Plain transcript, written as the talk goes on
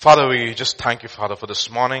Father, we just thank you, Father, for this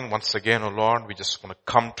morning. Once again, oh Lord, we just want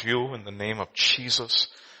to come to you in the name of Jesus.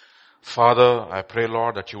 Father, I pray,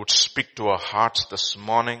 Lord, that you would speak to our hearts this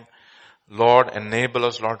morning. Lord, enable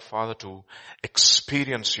us, Lord Father, to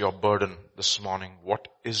experience your burden this morning. What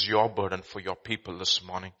is your burden for your people this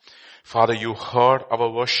morning? Father, you heard our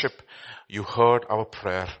worship. You heard our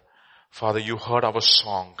prayer. Father, you heard our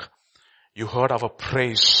song. You heard our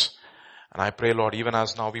praise. And I pray, Lord, even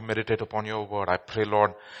as now we meditate upon your word, I pray,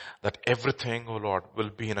 Lord, that everything, oh Lord, will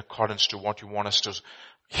be in accordance to what you want us to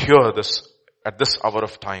hear this at this hour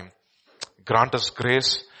of time. Grant us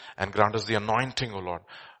grace and grant us the anointing, oh Lord,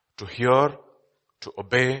 to hear, to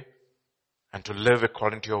obey, and to live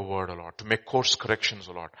according to your word, oh Lord, to make course corrections,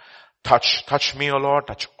 oh Lord. Touch me, O Lord.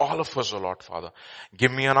 Touch all of us, O Lord, Father.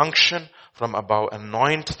 Give me an unction from above.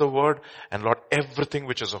 Anoint the word. And Lord, everything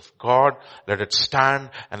which is of God, let it stand.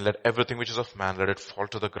 And let everything which is of man, let it fall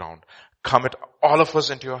to the ground. Commit all of us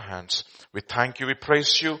into your hands. We thank you. We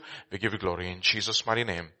praise you. We give you glory in Jesus' mighty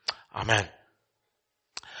name. Amen.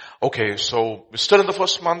 Okay, so we're still in the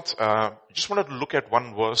first month. Just wanted to look at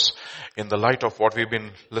one verse in the light of what we've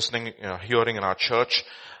been hearing in our church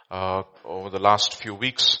over the last few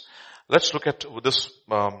weeks. Let's look at this,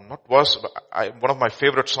 not verse, but one of my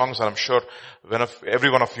favorite songs, and I'm sure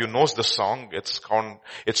every one of you knows this song. It's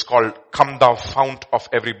called Come Thou Fount of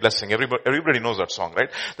Every Blessing. Everybody knows that song, right?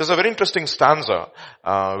 There's a very interesting stanza,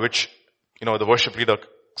 which, the worship leader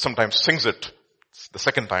sometimes sings it the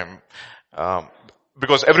second time,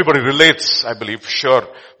 because everybody relates, I believe,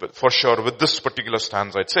 for sure, with this particular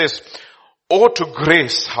stanza. It says, "Oh, to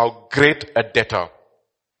grace, how great a debtor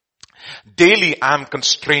daily I am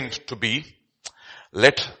constrained to be.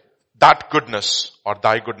 Let that goodness, or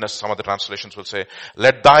thy goodness, some of the translations will say,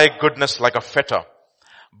 let thy goodness like a fetter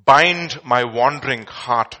bind my wandering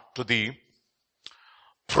heart to thee.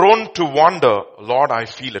 Prone to wander, Lord, I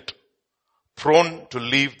feel it. Prone to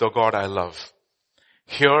leave the God I love.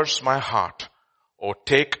 Here's my heart. Oh,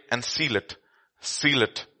 take and seal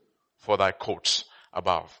it for thy courts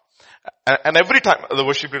above." And every time the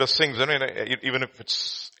worship leader sings, even if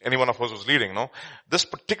it's any one of us who's leading, this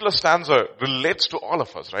particular stanza relates to all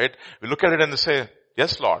of us, right? We look at it and they say,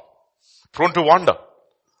 yes, Lord, prone to wander.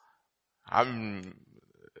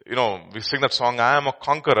 We sing that song, I am a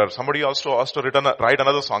conqueror. Somebody also asked to write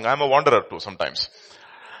another song, I am a wanderer too sometimes.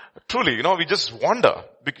 Truly, we just wander.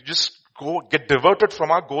 We just get diverted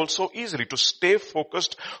from our goal so easily. To stay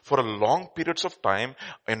focused for a long periods of time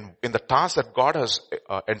in the task that God has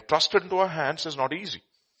entrusted into our hands is not easy.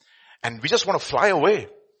 And we just want to fly away.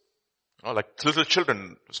 Like little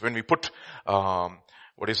children, when we put,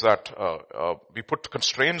 we put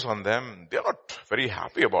constraints on them, they're not very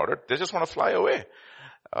happy about it. They just want to fly away.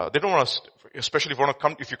 They don't want to, especially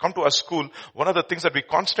if you come to our school, one of the things that we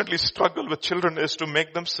constantly struggle with children is to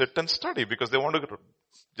make them sit and study, because they want to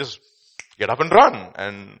just get up and run.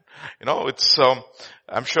 And,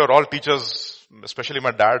 I'm sure all teachers, especially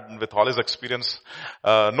my dad with all his experience,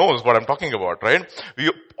 knows what I'm talking about, right? We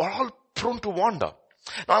are all prone to wander.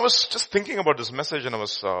 Now I was just thinking about this message, and I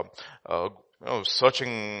was,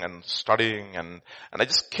 searching and studying, and I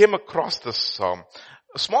just came across this, a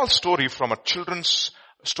small story from a children's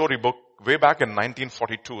storybook way back in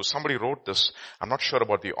 1942. Somebody wrote this. I'm not sure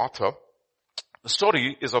about the author. The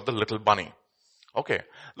story is of the little bunny. Okay,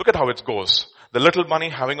 look at how it goes. The little bunny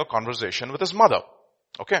having a conversation with his mother.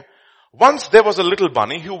 Okay, once there was a little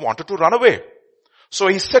bunny who wanted to run away. So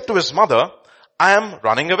he said to his mother, I am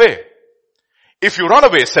running away. If you run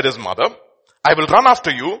away, said his mother, I will run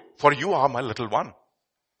after you, for you are my little one.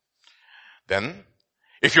 Then,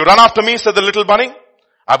 if you run after me, said the little bunny,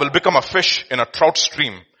 I will become a fish in a trout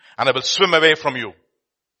stream, and I will swim away from you.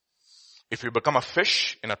 If you become a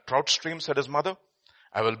fish in a trout stream, said his mother,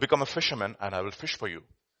 I will become a fisherman and I will fish for you.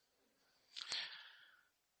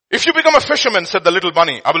 If you become a fisherman, said the little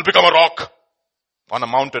bunny, I will become a rock on a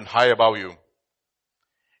mountain high above you.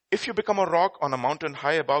 If you become a rock on a mountain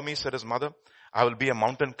high above me, said his mother, I will be a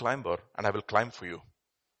mountain climber and I will climb for you.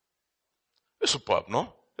 It's superb,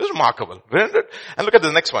 no? It's remarkable, isn't it? And look at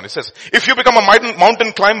the next one. It says, if you become a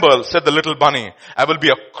mountain climber, said the little bunny, I will be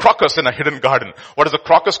a crocus in a hidden garden. What is a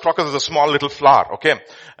crocus? Crocus is a small little flower, okay?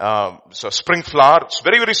 It's a spring flower. It's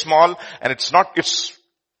very, very small, and it's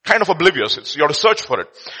kind of oblivious. You have to search for it.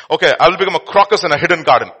 Okay, I will become a crocus in a hidden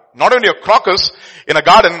garden. Not only a crocus in a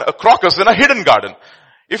garden, a crocus in a hidden garden.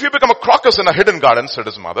 If you become a crocus in a hidden garden, said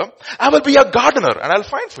his mother, I will be a gardener and I'll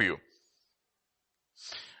find for you.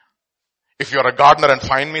 If you're a gardener and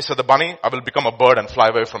find me, said the bunny, I will become a bird and fly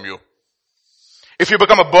away from you. If you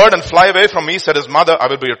become a bird and fly away from me, said his mother, I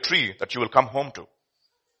will be a tree that you will come home to.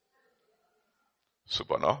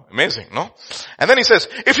 Super, no? Amazing, no? And then he says,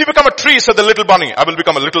 if you become a tree, said the little bunny, I will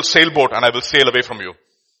become a little sailboat and I will sail away from you.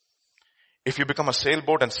 If you become a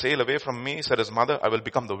sailboat and sail away from me, said his mother, I will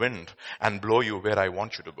become the wind and blow you where I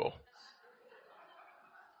want you to go.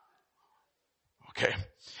 Okay.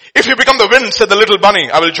 If you become the wind, said the little bunny,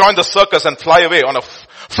 I will join the circus and fly away on a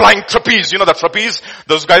flying trapeze. You know that trapeze?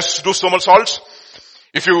 Those guys do somersaults.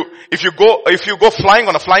 If you go flying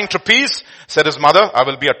on a flying trapeze, said his mother, I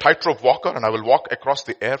will be a tightrope walker and I will walk across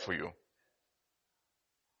the air for you.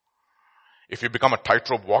 If you become a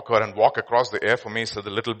tightrope walker and walk across the air for me, said the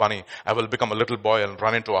little bunny, I will become a little boy and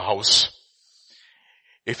run into a house.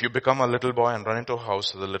 If you become a little boy and run into a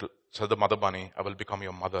house, said the mother bunny, I will become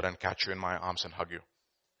your mother and catch you in my arms and hug you.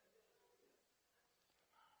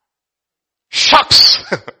 Shucks!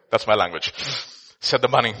 That's my language. Said the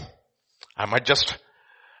bunny, I might just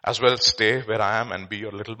as well stay where I am and be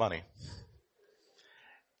your little bunny.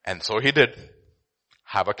 And so he did.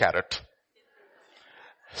 Have a carrot.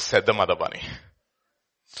 Said the mother bunny.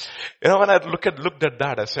 You know, when I looked at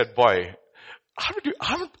that, I said, boy,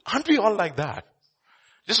 aren't we all like that?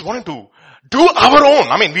 Just wanting to do our own.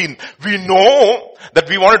 I mean, we know that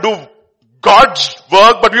we want to do God's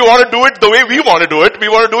work, but we want to do it the way we want to do it. We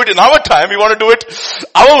want to do it in our time. We want to do it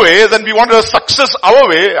our way. Then we want to success our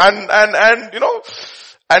way. And you know,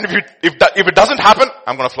 and if it doesn't happen,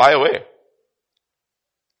 I'm going to fly away.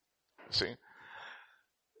 See?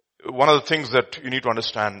 One of the things that you need to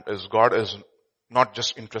understand is God is not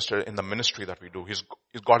just interested in the ministry that we do.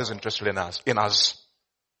 God is interested in us.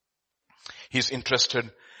 He's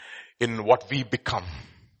interested in what we become.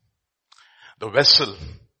 The vessel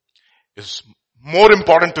is more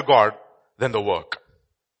important to God than the work.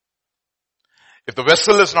 If the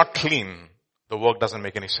vessel is not clean, the work doesn't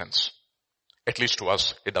make any sense. At least to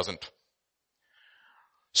us, it doesn't.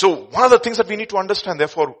 So one of the things that we need to understand,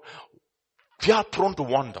 therefore, we are prone to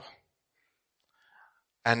wander.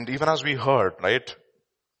 And even as we heard, right,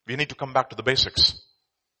 we need to come back to the basics.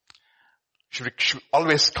 Should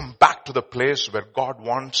always come back to the place where God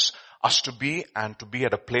wants us to be and to be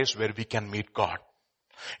at a place where we can meet God.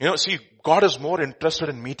 You know, see, God is more interested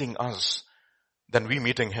in meeting us than we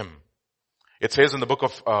meeting Him. It says in the book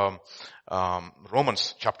of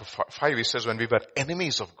Romans chapter 5, he says when we were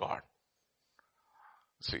enemies of God.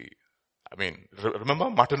 See, I mean,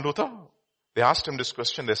 remember Martin Luther? They asked him this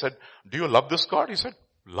question. They said, do you love this God? He said,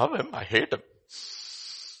 love Him. I hate Him.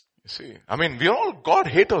 You see, I mean, we are all God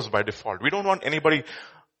haters by default. We don't want anybody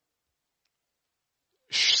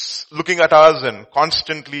looking at us and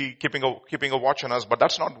constantly keeping a watch on us, but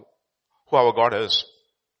that's not who our God is.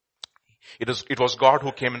 It was God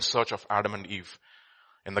who came in search of Adam and Eve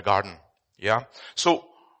in the garden. Yeah. So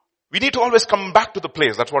we need to always come back to the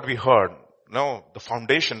place. That's what we heard. No, the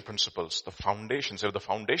foundation principles, the foundations. If the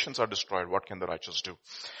foundations are destroyed, what can the righteous do?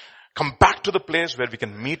 Come back to the place where we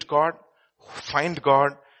can meet God, find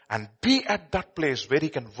God, and be at that place where He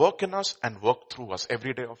can work in us and work through us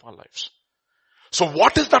every day of our lives. So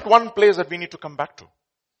what is that one place that we need to come back to?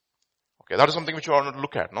 Okay, that is something which we want to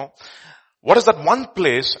look at, no? What is that one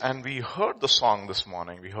place? And we heard the song this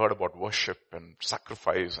morning. We heard about worship and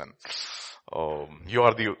sacrifice and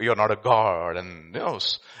you're not a God, and you know,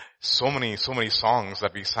 so many songs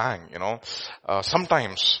that we sang, you know.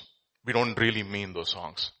 Sometimes we don't really mean those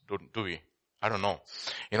songs, do we? I don't know.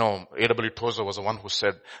 You know, A.W. Tozer was the one who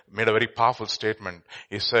made a very powerful statement.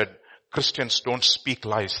 He said, Christians don't speak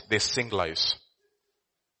lies, they sing lies.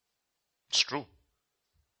 It's true.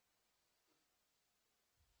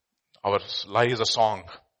 Our lie is a song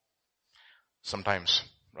sometimes,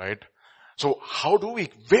 right? So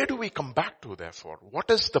where do we come back to therefore? What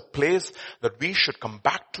is the place that we should come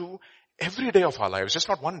back to every day of our lives? Just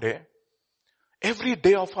not one day. Every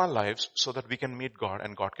day of our lives so that we can meet God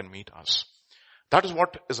and God can meet us. That is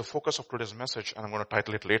what is the focus of today's message, and I'm going to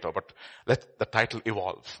title it later, but let the title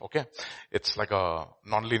evolve, okay? It's like a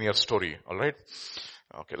non-linear story, alright?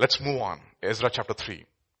 Okay, let's move on. Ezra chapter 3.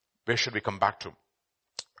 Where should we come back to?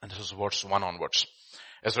 And this is verse 1 onwards.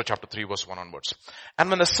 Ezra chapter 3 verse 1 onwards. And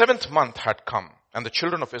when the 7th month had come, and the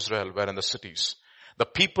children of Israel were in the cities, the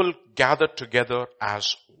people gathered together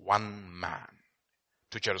as one man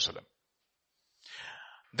to Jerusalem.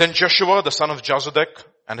 Then Joshua, the son of Jozadak,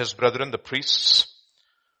 and his brethren, the priests,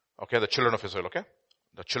 okay, the children of Israel, okay?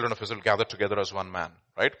 The children of Israel gathered together as one man,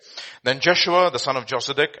 right? Then Joshua, the son of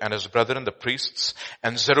Jozadak, and his brethren, the priests,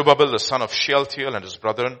 and Zerubbabel, the son of Shealtiel, and his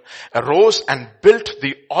brethren, arose and built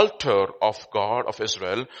the altar of God of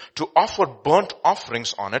Israel to offer burnt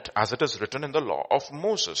offerings on it, as it is written in the law of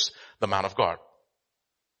Moses, the man of God.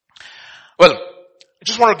 Well, I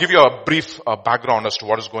just want to give you a brief background as to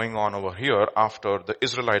what is going on over here after the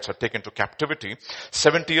Israelites are taken to captivity.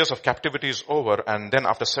 70 years of captivity is over, and then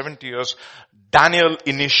after 70 years, Daniel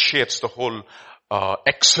initiates the whole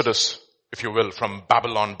exodus, if you will, from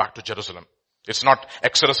Babylon back to Jerusalem. It's not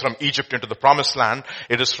exodus from Egypt into the promised land.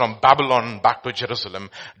 It is from Babylon back to Jerusalem.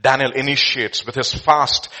 Daniel initiates with his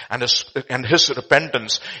fast and his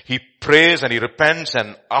repentance. He prays and he repents,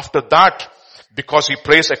 and after that, because he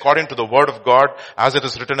prays according to the word of God, as it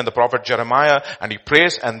is written in the prophet Jeremiah, and he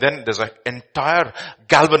prays, and then there's an entire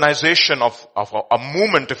galvanization of a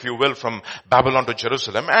movement, if you will, from Babylon to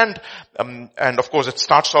Jerusalem. And of course it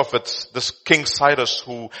starts off with this King Cyrus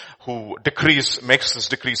who makes this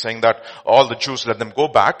decree saying that all the Jews, let them go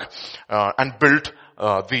back, and build,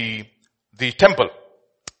 the temple.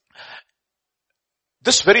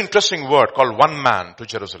 This very interesting word called one man to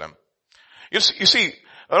Jerusalem. You see,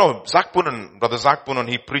 brother Zach Poonen,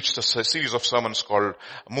 he preached a series of sermons called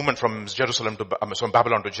Movement from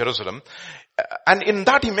Babylon to Jerusalem. And in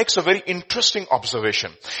that he makes a very interesting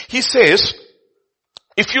observation. He says,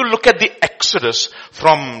 if you look at the exodus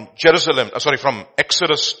from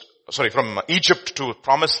Egypt to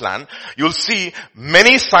promised land, you'll see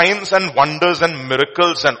many signs and wonders and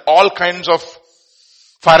miracles and all kinds of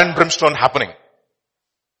fire and brimstone happening.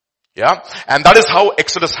 Yeah. And that is how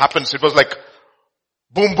Exodus happens. It was like,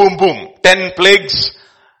 boom, boom, boom. 10 plagues,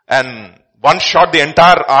 and one shot the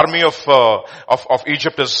entire army of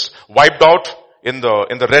Egypt is wiped out in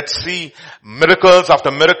the Red Sea. Miracles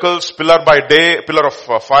after miracles, pillar by day, pillar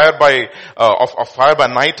of fire by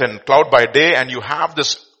night and cloud by day, and you have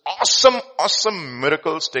this awesome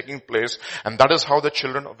miracles taking place. And that is how the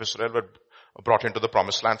children of Israel were brought into the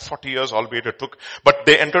promised land. 40 years, albeit it took, but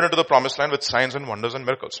they entered into the promised land with signs and wonders and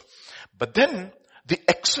miracles. But then, the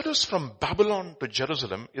exodus from Babylon to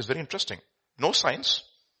Jerusalem is very interesting. No signs,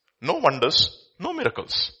 no wonders, no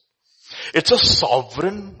miracles. It's a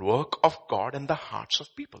sovereign work of God in the hearts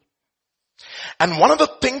of people. And one of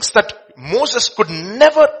the things that Moses could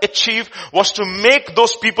never achieve was to make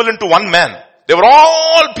those people into one man. They were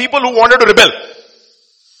all people who wanted to rebel.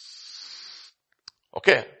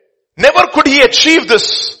 Okay. Never could he achieve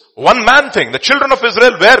this one man thing. The children of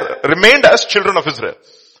Israel remained as children of Israel.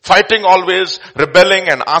 Fighting always, rebelling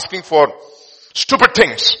and asking for stupid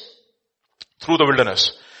things through the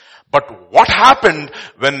wilderness. But what happened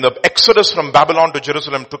when the exodus from Babylon to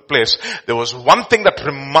Jerusalem took place? There was one thing, that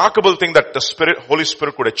remarkable thing that the Holy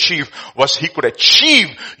Spirit could achieve, was he could achieve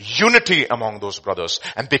unity among those brothers.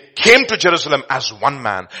 And they came to Jerusalem as one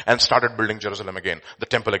man and started building Jerusalem again, the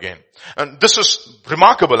temple again. And this is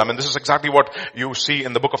remarkable. I mean, this is exactly what you see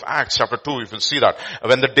in the book of Acts chapter 2. You will see that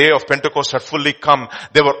when the day of Pentecost had fully come,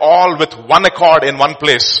 they were all with one accord in one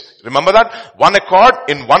place. Remember that? One accord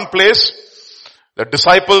in one place. The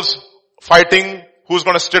disciples fighting, who's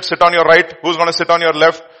going to sit on your right, who's going to sit on your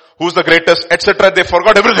left, who's the greatest, etc. They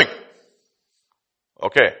forgot everything.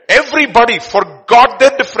 Okay. Everybody forgot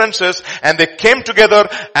their differences and they came together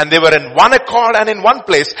and they were in one accord and in one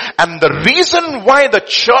place. And the reason why the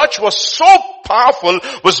church was so powerful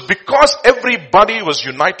was because everybody was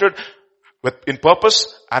united in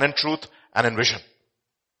purpose and in truth and in vision.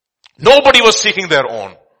 Nobody was seeking their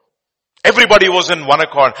own. Everybody was in one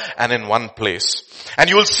accord and in one place. And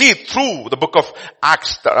you will see through the book of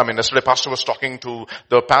Acts, yesterday pastor was talking to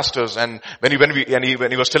the pastors, and when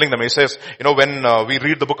he was telling them, he says, when we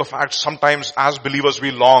read the book of Acts, sometimes as believers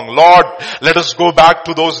we long, Lord, let us go back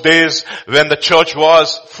to those days when the church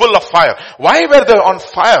was full of fire. Why were they on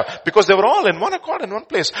fire? Because they were all in one accord in one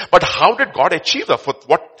place. But how did God achieve that?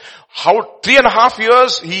 How 3.5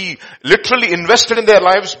 years he literally invested in their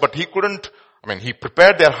lives, but he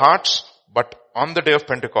prepared their hearts. But on the day of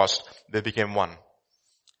Pentecost, they became one.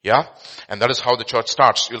 Yeah? And that is how the church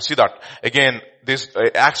starts. You'll see that. Again, this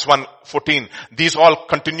Acts 1:14. These all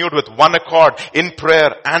continued with one accord in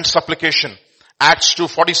prayer and supplication. Acts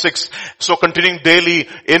 2:46. So continuing daily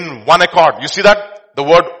in one accord. You see that? The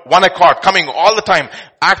word one accord coming all the time.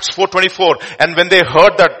 Acts 4:24. And when they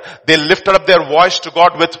heard that, they lifted up their voice to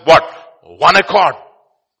God with what? One accord.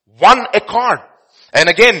 One accord. And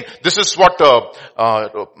again, this is what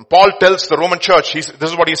Paul tells the Roman church. This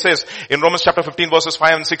is what he says in Romans chapter 15 verses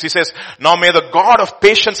 5 and 6. He says, now may the God of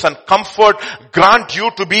patience and comfort grant you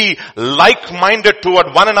to be like-minded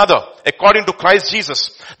toward one another according to Christ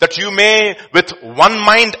Jesus, that you may with one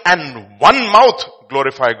mind and one mouth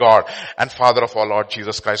glorify God and Father of our Lord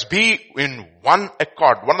Jesus Christ. Be in one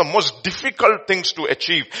accord. One of the most difficult things to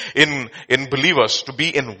achieve in believers, to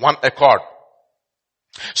be in one accord.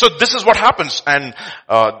 So this is what happens, and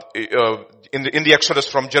in the Exodus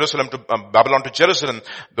from Jerusalem to Babylon to Jerusalem,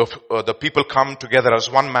 the people come together as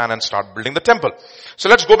one man and start building the temple. So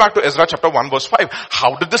let's go back to Ezra chapter 1 verse 5.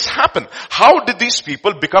 How did this happen? How did these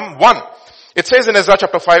people become one? It says in Ezra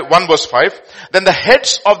chapter 1 verse 5, then the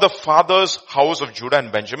heads of the fathers' house of Judah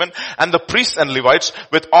and Benjamin and the priests and Levites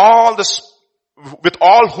with all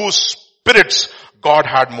whose spirits God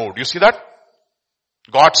had moved. You see that?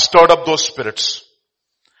 God stirred up those spirits,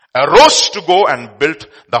 arose to go and build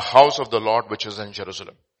the house of the Lord which is in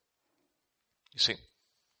Jerusalem. You see?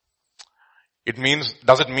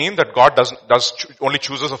 Does it mean that God only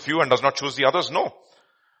chooses a few and does not choose the others? No.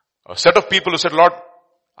 A set of people who said, Lord,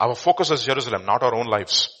 our focus is Jerusalem, not our own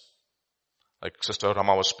lives. Like Sister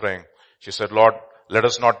Rama was praying. She said, Lord, let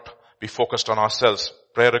us not be focused on ourselves.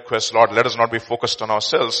 Prayer request, Lord, let us not be focused on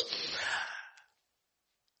ourselves.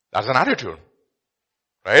 That's an attitude.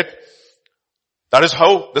 Right? That is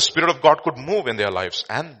how the Spirit of God could move in their lives.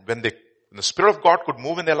 And when the Spirit of God could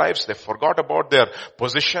move in their lives, they forgot about their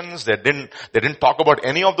positions. They didn't talk about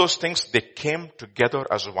any of those things. They came together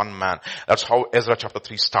as one man. That's how Ezra chapter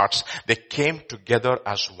 3 starts. They came together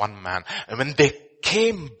as one man. And when they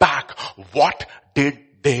came back, what did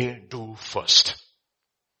they do first?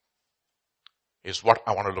 Is what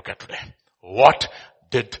I want to look at today. What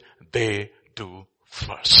did they do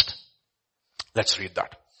first? Let's read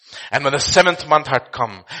that. And when the 7th month had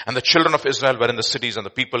come, and the children of Israel were in the cities, and the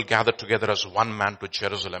people gathered together as one man to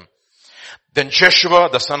Jerusalem, then Jeshua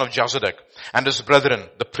the son of Jozadak and his brethren,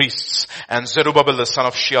 the priests, and Zerubbabel the son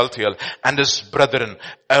of Shealtiel and his brethren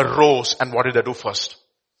arose. And what did they do first?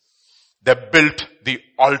 They built the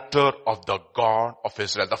altar of the God of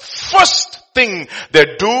Israel. The first thing they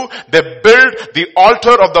do, they build the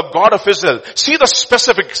altar of the God of Israel. See the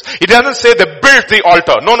specifics. It doesn't say they built the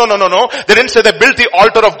altar. No. They didn't say they built the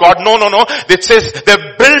altar of God. No. It says they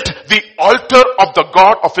built the altar of the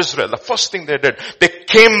God of Israel. The first thing they did, they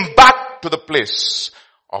came back to the place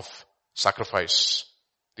of sacrifice.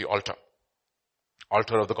 The altar.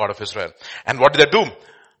 Altar of the God of Israel. And what did they do?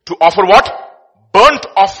 To offer what? Burnt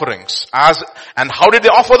offerings. And how did they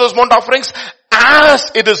offer those burnt offerings?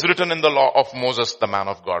 As it is written in the law of Moses, the man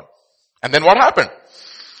of God. And then what happened?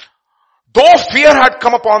 Though fear had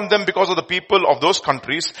come upon them because of the people of those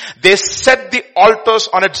countries, they set the altars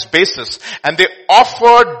on its basis and they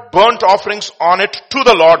offered burnt offerings on it to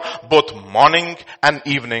the Lord, both morning and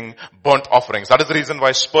evening burnt offerings. That is the reason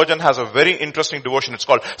why Spurgeon has a very interesting devotion. It's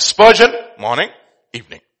called Spurgeon, morning,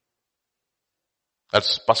 evening.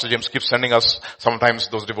 That's Pastor James keeps sending us sometimes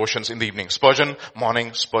those devotions in the evening. Spurgeon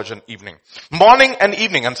morning, Spurgeon evening. Morning and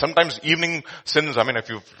evening, and sometimes evening sins. I mean, if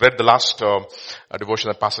you've read the last devotion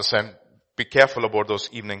that Pastor sent, be careful about those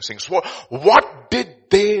evening things. What did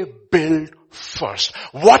they build first?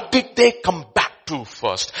 What did they come back to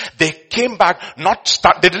first? They came back,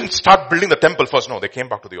 they didn't start building the temple first. No, they came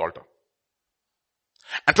back to the altar.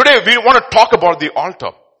 And today we want to talk about the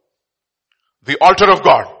altar. The altar of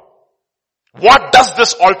God. What does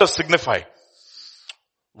this altar signify?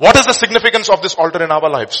 What is the significance of this altar in our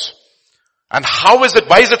lives? And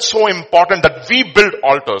why is it so important that we build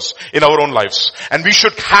altars in our own lives? And we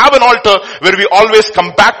should have an altar where we always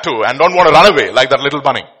come back to and don't want to run away like that little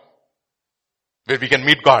bunny. Where we can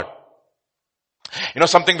meet God. You know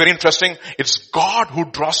something very interesting? It's God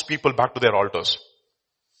who draws people back to their altars.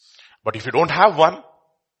 But if you don't have one,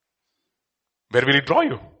 where will He draw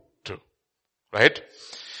you to? Right?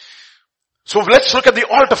 So let's look at the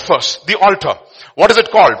altar first. The altar. What is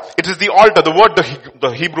it called? It is the altar. The word,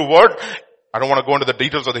 the Hebrew word. I don't want to go into the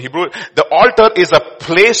details of the Hebrew. The altar is a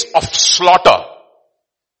place of slaughter.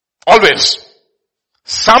 Always.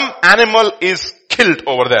 Some animal is killed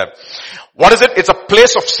over there. What is it? It's a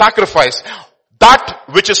place of sacrifice. That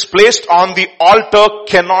which is placed on the altar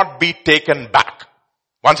cannot be taken back.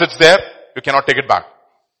 Once it's there, you cannot take it back.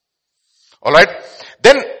 Alright?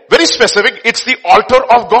 Then, very specific, it's the altar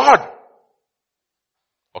of God.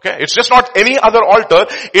 Okay, it's just not any other altar,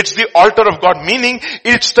 it's the altar of God, meaning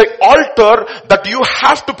it's the altar that you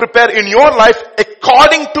have to prepare in your life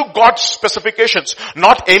according to God's specifications,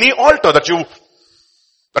 not any altar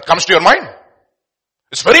that comes to your mind.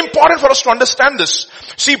 It's very important for us to understand this.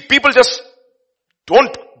 See, people just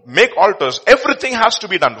don't make altars. Everything has to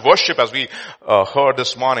be done. Worship, as we heard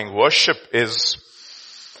this morning, worship is,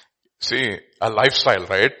 a lifestyle,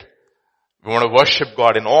 right? We want to worship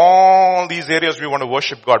God. In all these areas we want to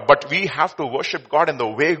worship God. But we have to worship God in the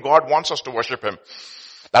way God wants us to worship Him.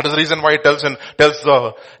 That is the reason why it tells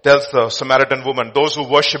the Samaritan woman, those who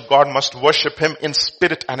worship God must worship Him in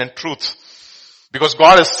spirit and in truth. Because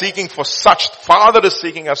God is seeking for Father is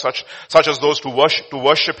seeking as such as those to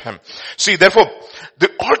worship Him. See, therefore,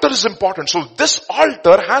 the altar is important. So this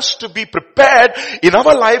altar has to be prepared in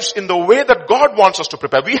our lives in the way that God wants us to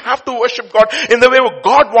prepare. We have to worship God in the way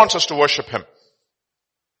God wants us to worship Him.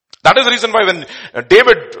 That is the reason why when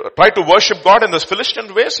David tried to worship God in the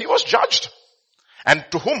Philistine ways, he was judged. And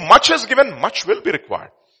to whom much is given, much will be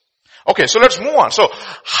required. Okay, so let's move on. So,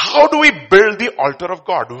 how do we build the altar of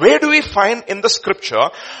God? Where do we find in the scripture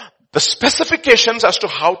the specifications as to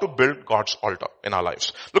how to build God's altar in our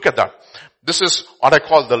lives? Look at that. This is what I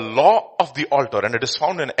call the law of the altar, and it is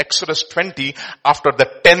found in Exodus 20 after the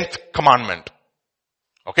 10th commandment.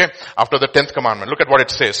 Okay, after the 10th commandment. Look at what it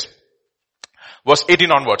says. Verse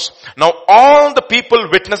 18 onwards. Now all the people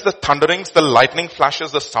witnessed the thunderings, the lightning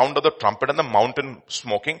flashes, the sound of the trumpet and the mountain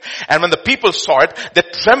smoking. And when the people saw it, they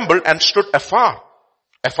trembled and stood afar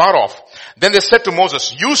off. Then they said to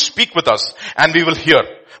Moses, you speak with us and we will hear,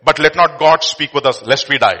 but let not God speak with us lest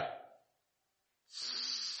we die.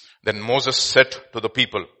 Then Moses said to the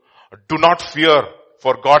people, do not fear,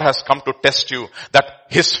 for God has come to test you, that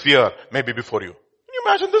His fear may be before you. Can you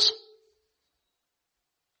imagine this?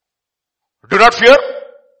 Do not fear,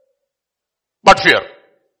 but fear.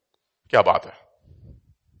 Kya baat hai?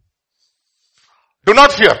 Do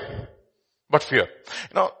not fear, but fear.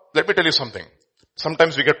 Let me tell you something.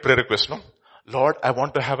 Sometimes we get prayer requests, no? Lord, I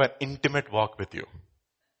want to have an intimate walk with you.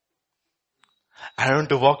 I want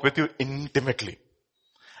to walk with you intimately.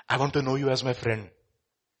 I want to know you as my friend.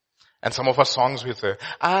 And some of our songs we say,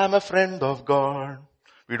 I am a friend of God.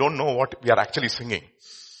 We don't know what we are actually singing.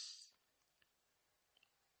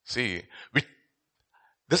 See,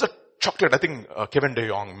 there's a chocolate, I think Kevin De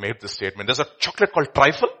Jong made this statement. There's a chocolate called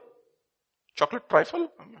trifle. Chocolate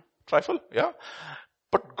trifle? Trifle, yeah.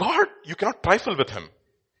 But God, you cannot trifle with Him.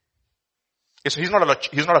 Yes, He's not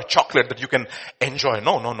a chocolate that you can enjoy.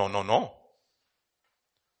 No.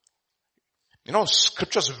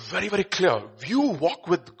 Scripture is very, very clear. You walk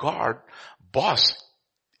with God, boss.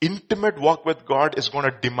 Intimate walk with God is going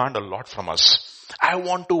to demand a lot from us. I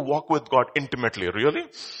want to walk with God intimately. Really?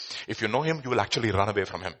 If you know Him, you will actually run away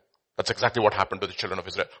from Him. That's exactly what happened to the children of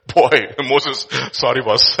Israel. Boy, Moses, sorry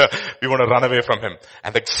boss, we want to run away from Him.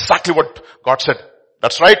 And exactly what God said.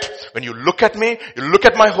 That's right. When you look at me, you look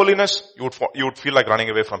at my holiness, you would feel like running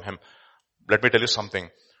away from Him. Let me tell you something.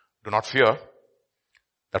 Do not fear.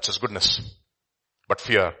 That's His goodness. But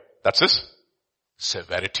fear, that's His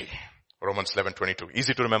severity. Romans 11:22.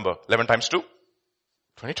 Easy to remember. 11 times 2?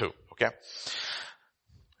 22. Okay.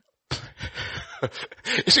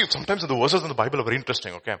 You see, sometimes the verses in the Bible are very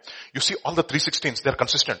interesting, okay. You see all the 316s, they're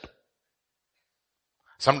consistent.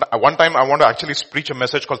 One time I want to actually preach a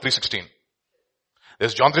message called 316.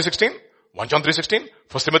 There's John 3:16, 1 John 3:16,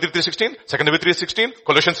 1 Timothy 3:16, 2 Timothy 3:16,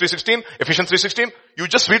 Colossians 3:16, Ephesians 3:16. You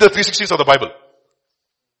just read the 316s of the Bible.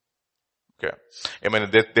 Okay. I mean,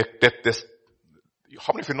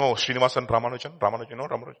 how many of you know Srinivasan Ramanujan?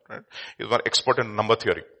 Ramanujan, right? He's one expert in number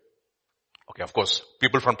theory. Okay, of course,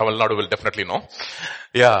 people from Tamil Nadu will definitely know.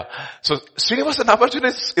 Yeah. So, Srinivasan Ramanujan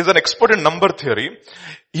is an expert in number theory.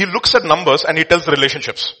 He looks at numbers and he tells the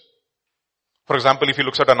relationships. For example, if he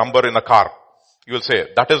looks at a number in a car, you will say,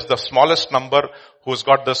 that is the smallest number who's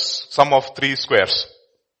got the sum of 3 squares.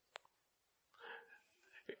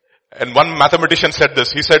 And one mathematician said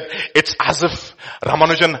this. He said, it's as if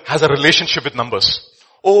Ramanujan has a relationship with numbers.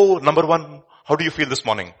 Oh, number 1, how do you feel this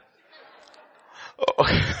morning?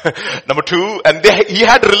 Number 2, and he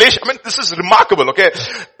had relation. I mean, this is remarkable, okay?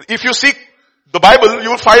 If you seek the Bible, you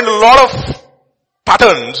will find a lot of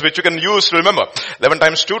patterns which you can use to remember. 11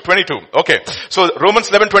 times 2, 22. Okay. So Romans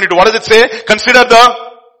 11:22. What does it say? Consider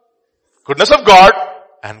the goodness of God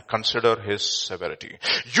and consider His severity.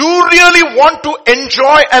 You really want to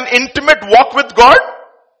enjoy an intimate walk with God?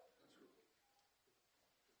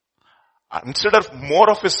 Consider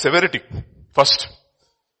more of His severity first.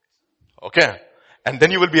 Okay. And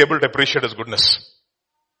then you will be able to appreciate His goodness.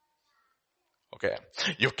 Okay.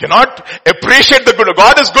 You cannot appreciate the good.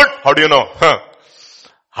 God is good. How do you know?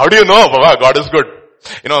 How do you know, Baba, God is good?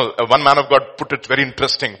 One man of God put it very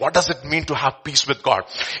interesting. What does it mean to have peace with God?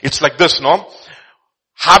 It's like this, no?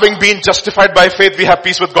 Having been justified by faith, we have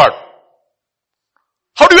peace with God.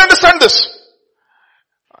 How do you understand this?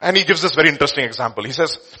 And he gives this very interesting example. He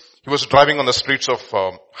says, he was driving on the streets of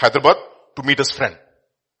Hyderabad to meet his friend.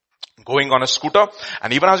 Going on a scooter,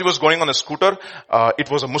 and even as he was going on a scooter, it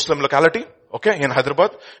was a Muslim locality, okay, in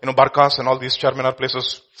Hyderabad, Barkas and all these Charminar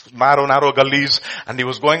places, narrow gullies, and he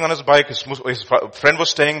was going on his bike, his friend was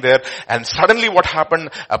staying there, and suddenly what happened,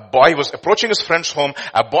 a boy was approaching his friend's home,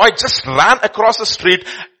 a boy just ran across the street,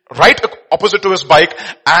 right opposite to his bike,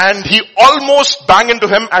 and he almost banged into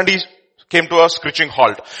him, and he came to a screeching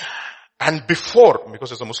halt. And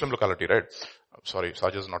because it's a Muslim locality, right? Sorry,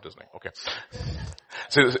 Sajid is not his name. Okay.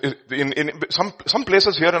 So in some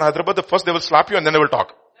places here in Hyderabad, first they will slap you and then they will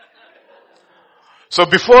talk. So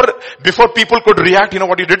before people could react, you know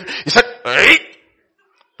what he did? He said, "Hey,"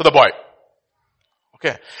 to the boy.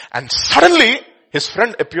 Okay. And suddenly, his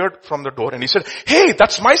friend appeared from the door and he said, "Hey,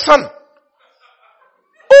 that's my son."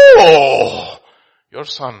 "Oh, your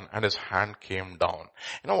son." And his hand came down.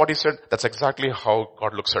 You know what he said? That's exactly how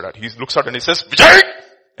God looks at it. He looks at it and he says, "Vijay!"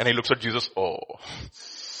 And he looks at Jesus. Oh.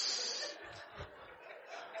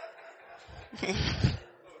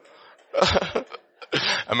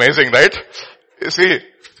 Amazing, right? You see,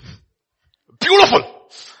 beautiful.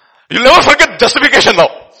 You'll never forget justification now.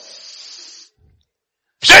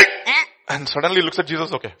 Vijay! And suddenly looks at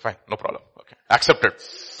Jesus. Okay, fine, no problem. Okay, accepted.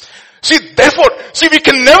 Therefore, we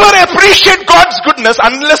can never appreciate God's goodness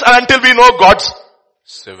unless and until we know God's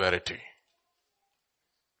severity.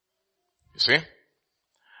 You see?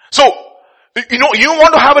 So, you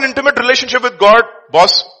want to have an intimate relationship with God,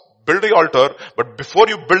 boss, build the altar, but before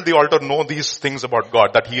you build the altar, know these things about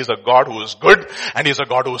God, that He is a God who is good and He is a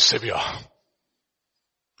God who is severe.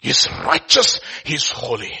 He is righteous, He is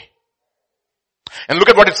holy. And look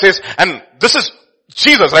at what it says, and this is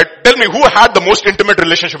Jesus, right? Tell me, who had the most intimate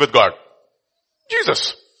relationship with God?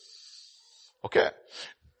 Jesus. Okay.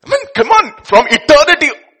 I mean, come on, from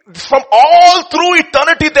eternity, from all through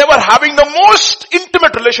eternity, they were having the most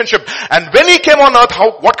intimate relationship. And when He came on earth,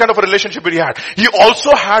 what kind of a relationship He had? He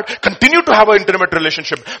also continued to have an intimate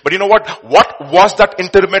relationship. But you know what? What was that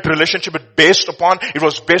intimate relationship based upon? It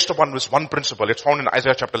was based upon this one principle. It's found in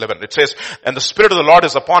Isaiah chapter 11. It says, "And the Spirit of the Lord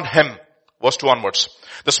is upon Him." Verse 2 onwards.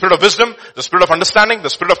 "The Spirit of wisdom, the Spirit of understanding, the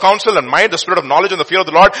Spirit of counsel and might, the Spirit of knowledge and the fear of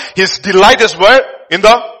the Lord. His delight is where? In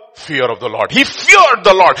the fear of the Lord." He feared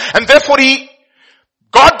the Lord. And therefore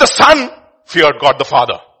God the Son feared God the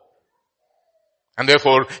Father. And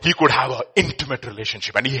therefore, He could have an intimate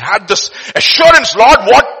relationship. And He had this assurance, "Lord,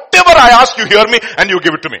 whatever I ask, you hear me and you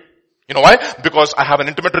give it to me." You know why? Because I have an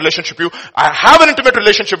intimate relationship with you. I have an intimate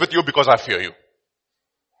relationship with you because I fear you.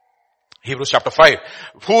 Hebrews chapter 5.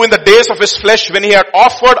 "Who in the days of His flesh, when He had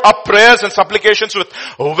offered up prayers and supplications with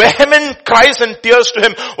vehement cries and tears to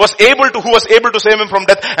Him, who was able to save Him from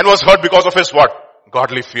death, and was heard because of His" what?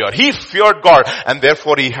 Godly fear. He feared God, and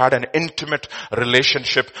therefore he had an intimate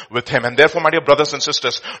relationship with Him. And therefore, my dear brothers and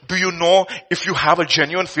sisters, do you know if you have a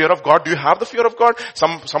genuine fear of God? Do you have the fear of God?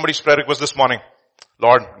 Somebody's prayer request this morning: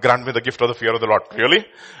 "Lord, grant me the gift of the fear of the Lord." Really?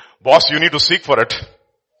 Boss, you need to seek for it.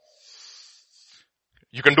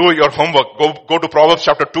 You can do your homework. Go to Proverbs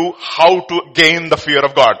chapter 2, how to gain the fear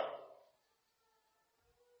of God.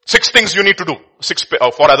 6 things you need to do.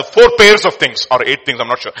 4 pairs of things, or 8 things, I'm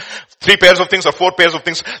not sure. 3 pairs of things or 4 pairs of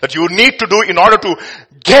things that you need to do in order to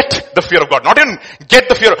get the fear of God. Not even get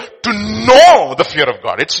the fear, to know the fear of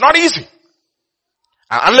God. It's not easy.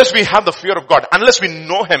 Unless we have the fear of God, unless we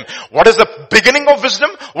know Him, what is the beginning of wisdom?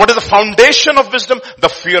 What is the foundation of wisdom? The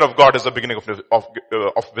fear of God is the beginning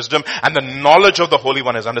of wisdom, and the knowledge of the Holy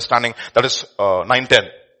One is understanding. That is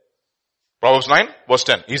 9:10. Proverbs 9 verse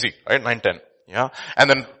 10. Easy, right? 9:10. Yeah. And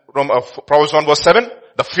then Proverbs 1 verse 7.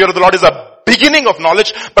 The fear of the Lord is the beginning of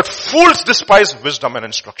knowledge, but fools despise wisdom and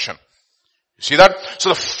instruction. See that? So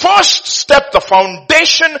the first step, the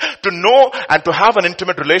foundation to know and to have an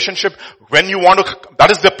intimate relationship,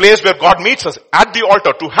 that is the place where God meets us, at the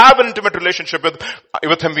altar. To have an intimate relationship with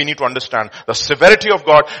Him, we need to understand the severity of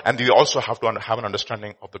God, and we also have to have an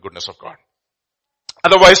understanding of the goodness of God.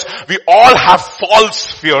 Otherwise, we all have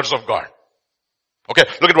false fears of God. Okay,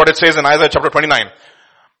 look at what it says in Isaiah chapter 29.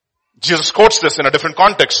 Jesus quotes this in a different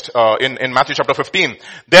context in Matthew chapter 15.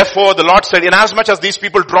 "Therefore the Lord said, inasmuch as these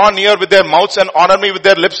people draw near with their mouths and honor me with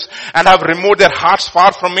their lips, and have removed their hearts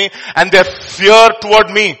far from me, and their fear toward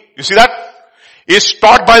me," you see that? "Is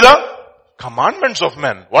taught by the commandments of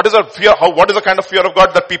men." What is a fear? What is the kind of fear of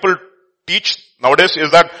God that people teach nowadays? Is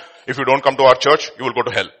that if you don't come to our church, you will go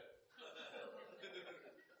to hell.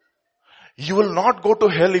 You will not go to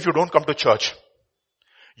hell if you don't come to church.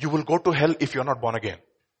 You will go to hell if you are not born again.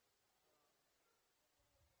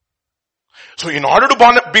 So in order to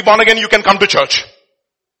be born again, you can come to church.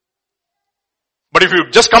 But if you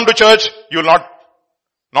just come to church, you will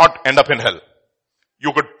not end up in hell.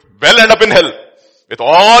 You could well end up in hell with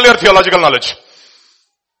all your theological knowledge.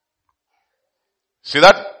 See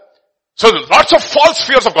that? So lots of false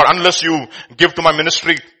fears of God unless you give to my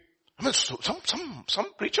ministry. I mean,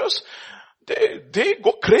 some preachers, they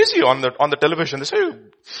go crazy on the television. They say,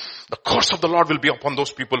 "The curse of the Lord will be upon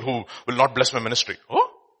those people who will not bless my ministry." Oh?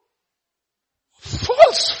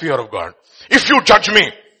 False fear of God. If you judge me,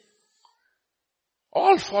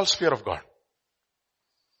 all false fear of God.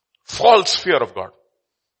 False fear of God.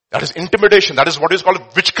 That is intimidation. That is what is called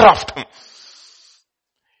witchcraft.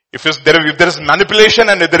 If there is manipulation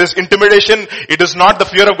and if there is intimidation, it is not the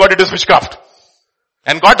fear of God, it is witchcraft.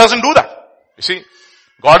 And God doesn't do that. You see,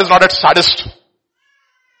 God is not a sadist.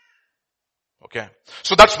 Okay.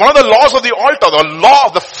 So that's one of the laws of the altar.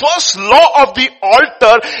 The first law of the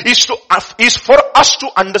altar is for us to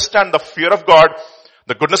understand the fear of God,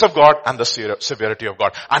 the goodness of God, and the severity of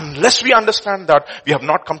God. Unless we understand that, we have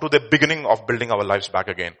not come to the beginning of building our lives back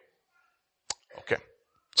again. Okay.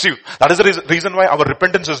 See, that is the reason why our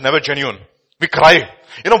repentance is never genuine. We cry.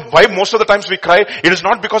 You know why most of the times we cry? It is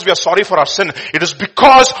not because we are sorry for our sin. It is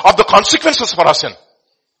because of the consequences for our sin.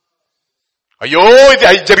 అయ్యో ఇది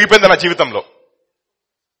జరిగిపోయింది నా జీవితంలో.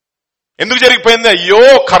 ఎందుకు జరిగిపోయింది? అయ్యో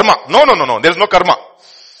కర్మ. No. There is no karma.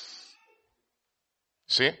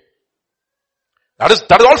 See? That is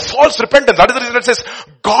all false repentance. That is the reason it says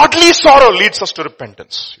godly sorrow leads us to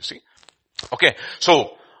repentance. You see? Okay. So,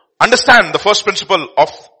 understand the first principle of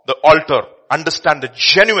the altar. Understand the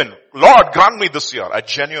genuine, Lord, grant me this year a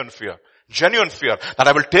genuine fear. Genuine fear that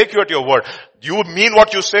I will take you at your word. You mean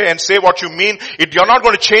what you say and say what you mean. You're not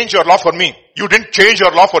going to change your law for me. You didn't change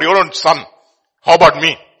your law for your own son. How about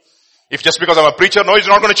me? If just because I'm a preacher, no, he's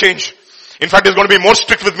not going to change. In fact, he's going to be more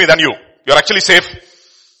strict with me than you. You're actually safe.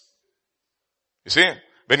 You see,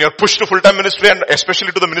 when you're pushed to full-time ministry and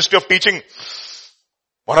especially to the ministry of teaching,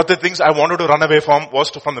 one of the things I wanted to run away from was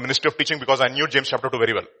from the ministry of teaching because I knew James chapter 2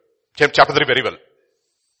 very well. James chapter 3 very well.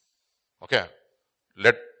 Okay.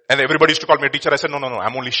 And everybody used to call me a teacher. I said, no,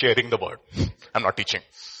 I'm only sharing the word. I'm not teaching.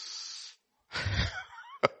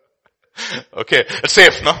 Okay. It's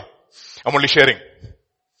safe, no? I'm only sharing.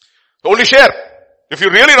 Only share. If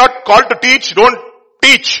you're really not called to teach, don't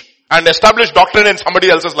teach and establish doctrine in somebody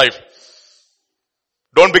else's life.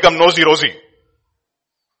 Don't become nosy-rosy.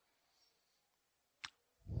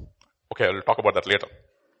 Okay, I'll talk about that later.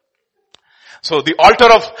 So the altar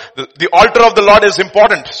of the Lord is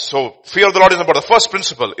important. So fear of the Lord is important. The first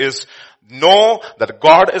principle is know that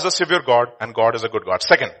God is a severe God and God is a good God.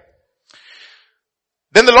 Second,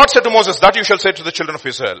 then the Lord said to Moses, that you shall say to the children of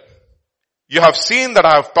Israel, you have seen that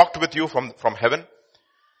I have talked with you from heaven.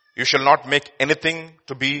 You shall not make anything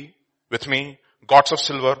to be with me, gods of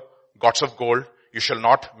silver, gods of gold. You shall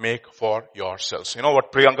not make for yourselves. You know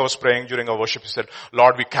what Priyanka was praying during our worship? He said,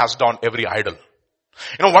 Lord, we cast down every idol.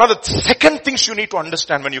 You know, one of the second things you need to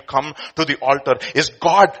understand when you come to the altar is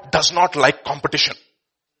God does not like competition.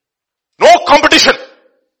 No competition.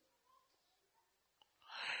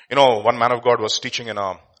 You know, one man of God was teaching in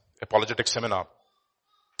a apologetic seminar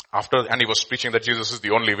and he was preaching that Jesus is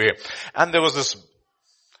the only way. And there was this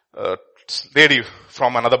lady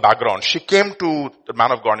from another background. She came to the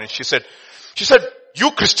man of God and she said,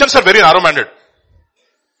 you Christians are very narrow-minded.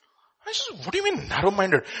 I said, what do you mean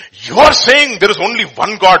narrow-minded? You are saying there is only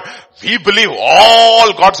one God. We believe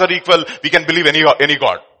all gods are equal. We can believe any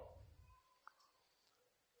God.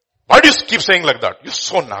 Why do you keep saying like that? You're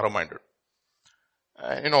so narrow-minded.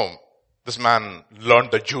 You know, this man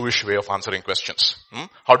learned the Jewish way of answering questions.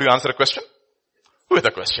 How do you answer a question? With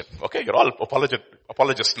a question. Okay, you're all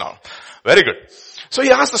apologists now. Very good. So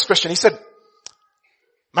he asked this question. He said,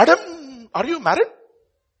 Madam, are you married?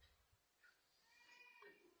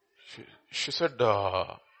 She said,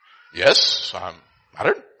 yes, I'm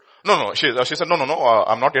married. No. She said, no,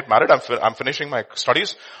 I'm not yet married. I'm finishing my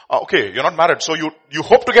studies. Okay, you're not married. So you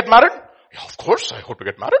hope to get married? Yeah, of course, I hope to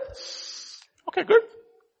get married. Okay, good.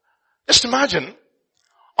 Just imagine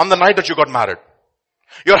on the night that you got married,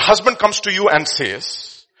 your husband comes to you and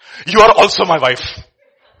says, you are also my wife.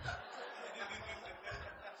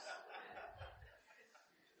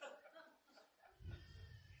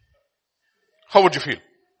 How would you feel?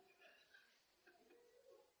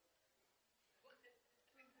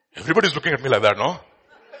 Everybody's looking at me like that, no?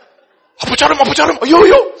 Apacharam,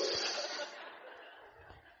 yo.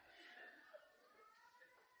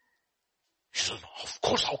 She said, of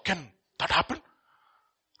course, how can that happen?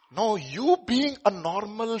 No, you being a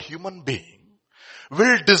normal human being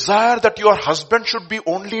will desire that your husband should be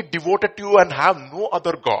only devoted to you and have no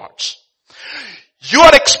other gods. You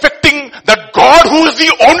are expecting that God, who is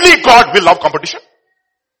the only God, will love competition?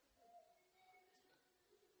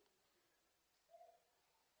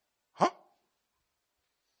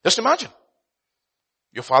 Just imagine.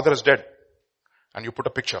 Your father is dead and you put a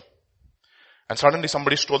picture and suddenly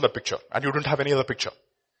somebody stole the picture and you didn't have any other picture.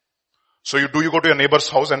 So you go to your neighbor's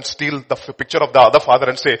house and steal the picture of the other father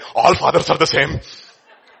and say, all fathers are the same.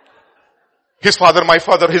 His father, my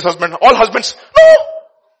father, his husband, all husbands. No.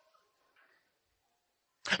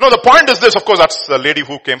 No, the point is this, of course, that's the lady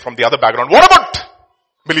who came from the other background. What about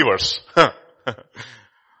believers? Do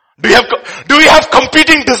we have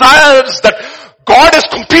competing desires that God is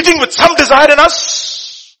competing with some desire in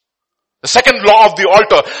us? The second law of the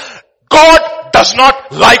altar. God does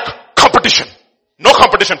not like competition. No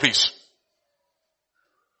competition, please.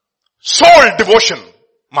 Soul devotion,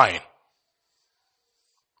 mine.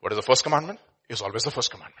 What is the first commandment? Is always the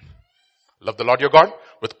first commandment. Love the Lord your God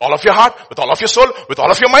with all of your heart, with all of your soul, with all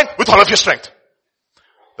of your mind, with all of your strength.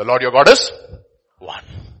 The Lord your God is one.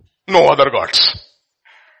 No other gods.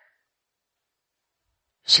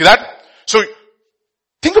 See that? So,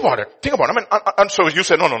 think about it. I mean, and so you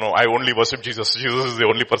say, no, I only worship Jesus. Jesus is the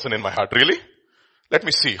only person in my heart. Really? Let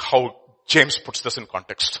me see how James puts this in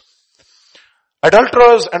context.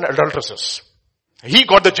 Adulterers and adulteresses. He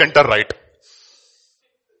got the gender right.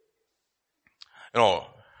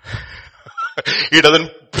 He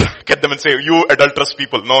doesn't get them and say, you adulterous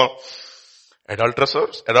people. No.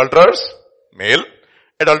 Adulterers, male,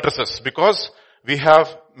 adulteresses. Because we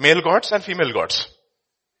have male gods and female gods.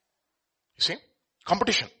 You see?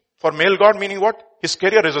 Competition. For male God meaning what? His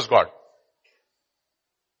career is his God.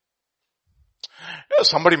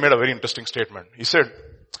 Somebody made a very interesting statement. He said,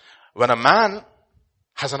 when a man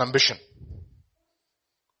has an ambition,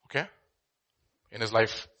 okay, in his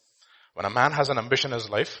life, when a man has an ambition in his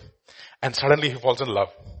life, and suddenly he falls in love.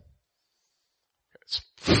 It's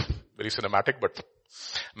very cinematic, but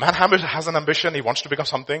man has an ambition, he wants to become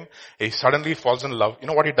something, he suddenly falls in love. You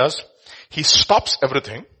know what he does? He stops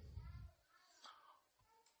everything,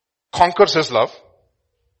 conquers his love,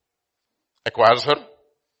 acquires her,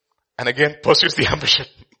 and again pursues the ambition.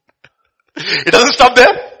 It doesn't stop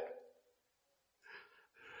there.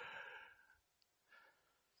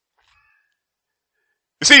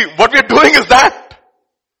 You see, what we are doing is that.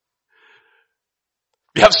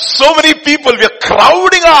 We have so many people, we are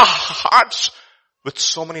crowding our hearts with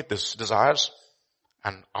so many desires,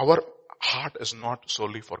 and our heart is not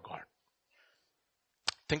solely for God.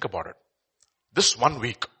 Think about it. This 1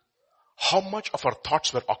 week, how much of our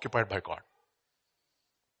thoughts were occupied by God?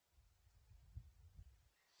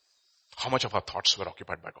 How much of our thoughts were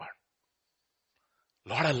occupied by God?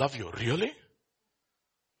 Lord, I love you. Really?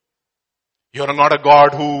 You're not a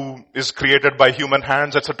God who is created by human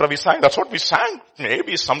hands, etc. We sang. That's what we sang.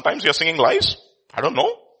 Maybe sometimes you're singing lies. I don't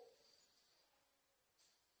know.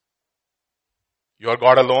 You are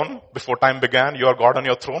God alone before time began. You are God on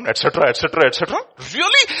your throne, etc., etc., etc.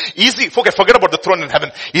 Really? Easy. Forget about the throne in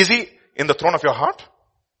heaven. Easy in the throne of your heart?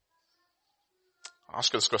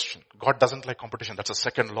 Ask this question. God doesn't like competition. That's the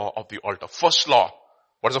second law of the altar. First law.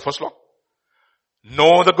 What is the first law?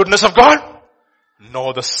 Know the goodness of God.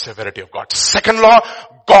 Know the severity of God. Second law,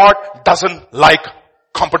 God doesn't like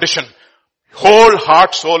competition. Whole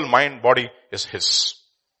heart, soul, mind, body is His.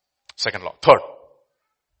 Second law. Third.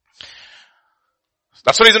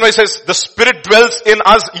 That's the reason why He says, the Spirit dwells in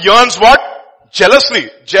us, yearns what?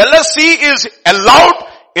 Jealously. Jealousy is allowed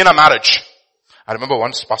in a marriage. I remember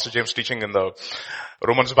once Pastor James teaching in the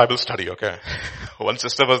Romans Bible study, okay. One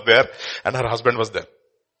sister was there and her husband was there.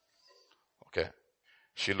 Okay.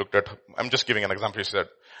 She looked at, I'm just giving an example. She said,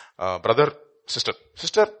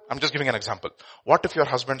 sister, I'm just giving an example. What if your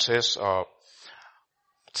husband says,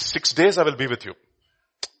 6 days I will be with you.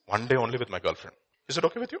 1 day only with my girlfriend. Is it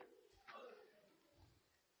okay with you?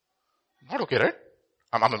 Not okay, right?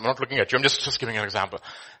 I'm not looking at you. I'm just giving an example.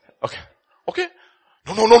 Okay. Okay.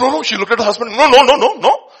 No. She looked at her husband. No way.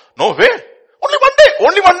 Only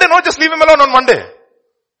one day. No, just leave him alone on 1 day.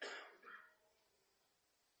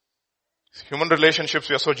 Human relationships,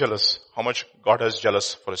 we are so jealous. How much God is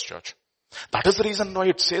jealous for His church. That is the reason why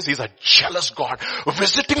it says He's a jealous God,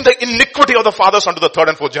 visiting the iniquity of the fathers unto the third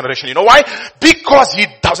and fourth generation. You know why? Because He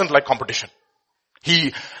doesn't like competition.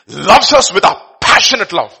 He loves us with a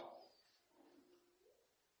passionate love.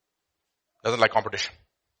 Doesn't like competition.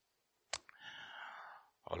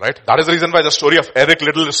 Alright? That is the reason why the story of Eric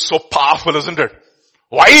Liddell is so powerful, isn't it?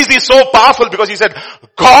 Why is he so powerful? Because he said,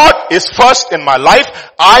 God is first in my life.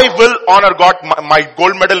 I will honor God. My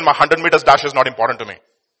gold medal, my 100 meters dash is not important to me.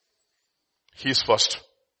 He is first.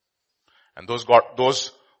 And those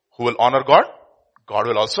who will honor God, God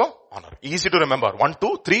will also honor. Easy to remember. 1,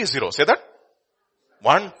 2, 3, 0. Say that.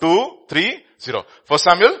 1, 2, 3, 0. 1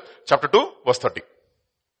 Samuel chapter 2 verse 30.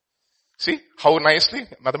 See how nicely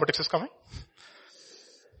mathematics is coming?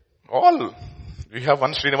 We have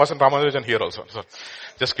one Srinivasan Ramanujan here also. So,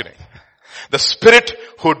 just kidding. The Spirit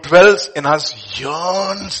who dwells in us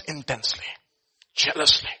yearns intensely,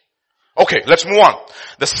 jealously. Okay, let's move on.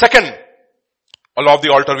 The second law of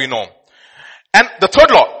the altar we know. And the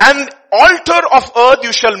third law, an altar of earth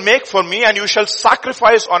you shall make for me, and you shall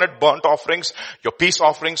sacrifice on it burnt offerings, your peace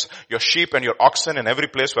offerings, your sheep and your oxen. In every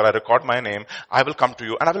place where I record my name, I will come to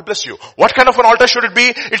you and I will bless you. What kind of an altar should it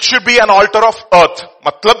be? It should be an altar of earth.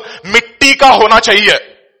 Matlab, mitti ka hona chahiye.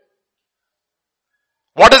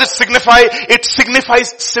 What does it signify? It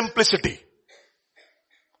signifies simplicity.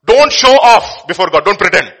 Don't show off before God. Don't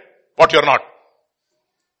pretend what you're not.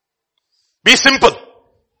 Be simple.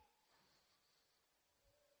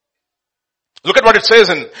 Look at what it says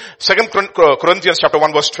in 2 Corinthians chapter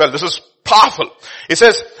 1 verse 12. This is powerful. It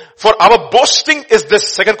says, for our boasting is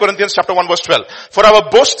this, 2 Corinthians chapter 1 verse 12. For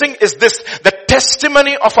our boasting is this, the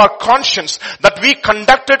testimony of our conscience, that we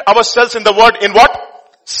conducted ourselves in the word in what?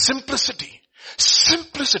 Simplicity.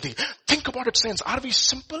 Simplicity. Think about it, saints. Are we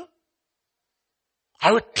simple?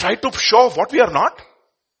 Are we try to show off what we are not?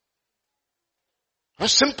 We're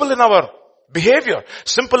simple in our behavior,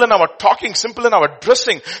 simple in our talking, simple in our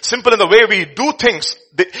dressing, simple in the way we do things.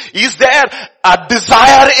 Is there a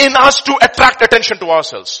desire in us to attract attention to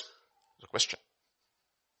ourselves? The question.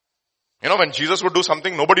 You know, when Jesus would do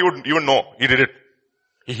something, nobody would even know he did it.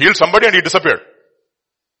 He healed somebody and he disappeared.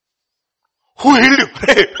 Who healed you?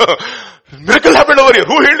 Hey, miracle happened over here.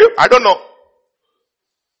 Who healed you? I don't know.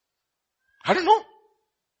 I don't know.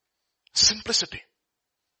 Simplicity.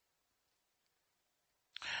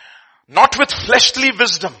 Not with fleshly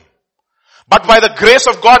wisdom, but by the grace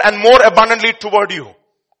of God and more abundantly toward you.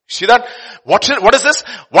 See that? What is this?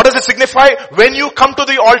 What does it signify? When you come to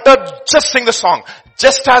the altar, just sing the song.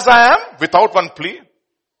 Just as I am, without one plea,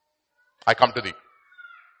 I come to thee.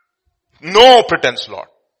 No pretense, Lord.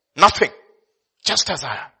 Nothing. Just as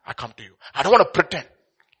I am, I come to you. I don't want to pretend.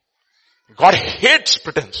 God hates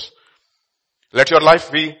pretense. Let your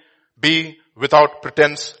life be without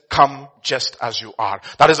pretense. Come just as you are.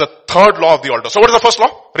 That is the third law of the altar. So what is the first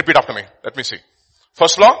law? Repeat after me. Let me see.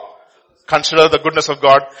 First law, consider the goodness of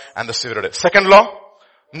God and the severity. Second law,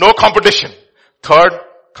 no competition. Third,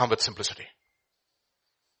 come with simplicity.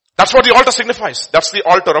 That's what the altar signifies. That's the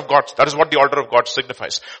altar of God. That is what the altar of God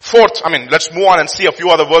signifies. Fourth, let's move on and see a few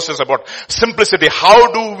other verses about simplicity.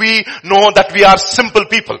 How do we know that we are simple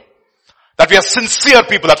people? That we are sincere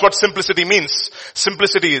people. That's what simplicity means.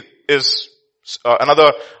 Simplicity is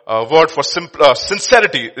another word for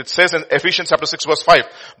sincerity. It says in Ephesians chapter 6 verse 5.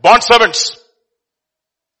 Bond servants.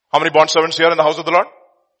 How many bond servants here in the house of the Lord?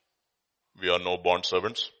 We are no bond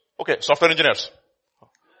servants. Okay, software engineers.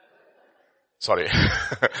 Sorry.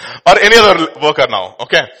 Or any other worker now.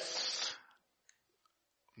 Okay.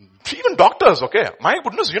 Even doctors, okay. My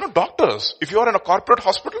goodness, doctors. If you are in a corporate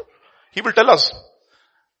hospital, he will tell us,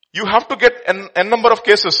 you have to get n number of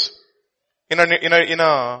cases in a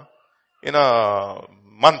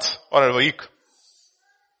month or a week.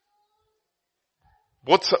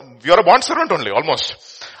 You're a bond servant only, almost.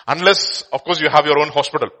 Unless, of course, you have your own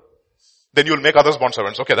hospital. Then you will make others bond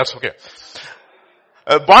servants. Okay, that's okay.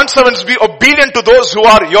 Bond servants, be obedient to those who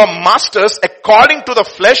are your masters according to the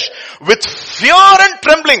flesh with fear and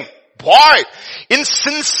trembling. Boy, in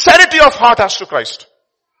sincerity of heart as to Christ.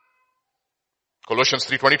 Colossians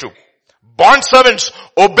 3:22. Bond servants,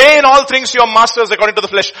 obey in all things your masters according to the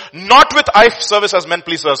flesh, not with eye service as men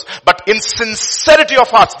pleasers, but in sincerity of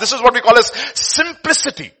hearts. This is what we call as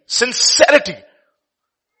simplicity, sincerity.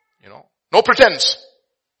 No pretense.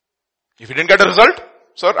 If you didn't get a result,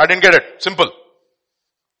 sir, I didn't get it. Simple.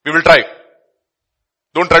 We will try.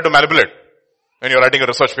 Don't try to manipulate when you're writing a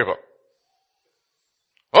research paper.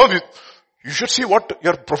 Oh, you should see what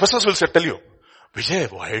your professors will tell you.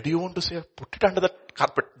 Vijay, why do you want to say, put it under the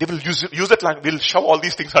carpet? They will use that language. We'll shove all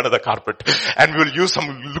these things under the carpet. And we'll use some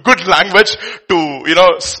good language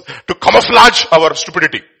to camouflage our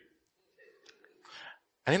stupidity.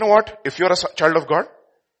 And you know what? If you're a child of God,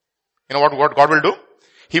 you know what God will do?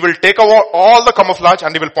 He will take away all the camouflage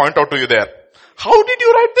and he will point out to you there. How did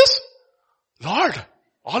you write this? Lord,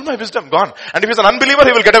 all my wisdom gone. And if he's an unbeliever,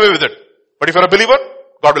 he will get away with it. But if you're a believer,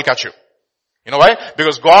 God will catch you. You know why?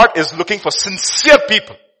 Because God is looking for sincere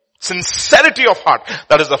people. Sincerity of heart.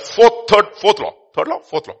 That is the fourth law. Third law?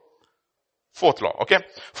 Fourth law. Fourth law, okay?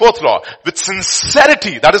 Fourth law. With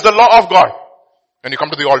sincerity. That is the law of God. When you come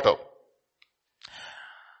to the altar.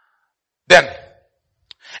 Then,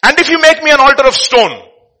 and if you make me an altar of stone,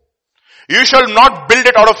 you shall not build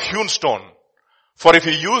it out of hewn stone. For if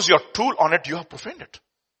you use your tool on it, you have profaned it.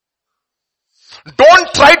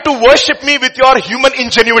 Don't try to worship me with your human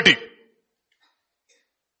ingenuity.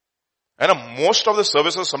 And most of the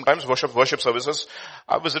services, sometimes worship services,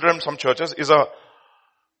 I've visited in some churches, is a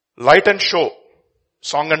light and show,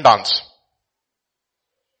 song and dance.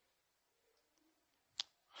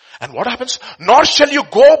 And what happens? Nor shall you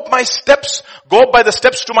go by the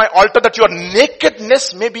steps to my altar that your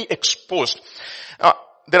nakedness may be exposed.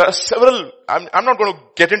 There are several, I'm not going to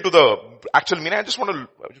get into the actual meaning. I just want to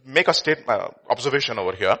make a observation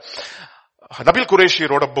over here. Nabil Qureshi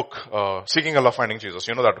wrote a book, Seeking Allah, Finding Jesus.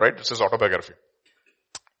 You know that, right? It's his autobiography.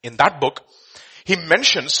 In that book, he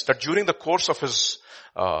mentions that during the course of his,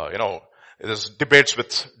 his debates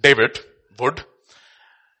with David Wood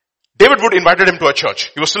invited him to a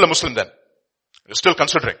church. He was still a Muslim then. He was still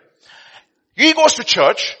considering. He goes to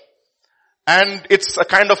church, and it's a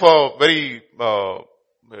kind of a very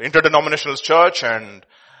interdenominational church, and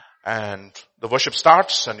the worship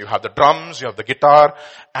starts, and you have the drums, you have the guitar,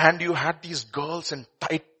 and you had these girls in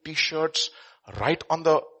tight t-shirts right on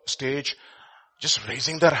the stage, just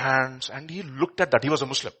raising their hands, and he looked at that. He was a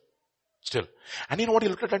Muslim still. And you know what he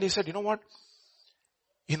looked at that? He said, you know what?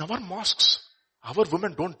 In our mosques, our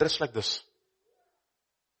women don't dress like this.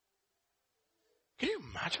 Can you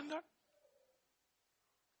imagine that?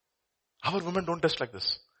 Our women don't dress like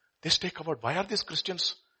this. They stay covered. Why are these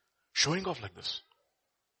Christians showing off like this?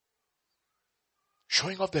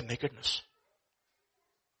 Showing off their nakedness.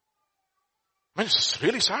 Man, it's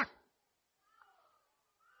really sad.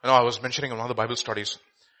 I was mentioning in one of the Bible studies,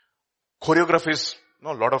 choreographies,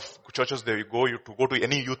 a lot of churches, to go to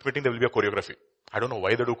any youth meeting, there will be a choreography. I don't know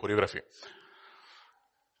why they do choreography.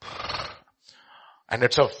 And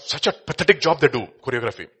it's such a pathetic job they do,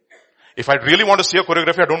 choreography. If I really want to see a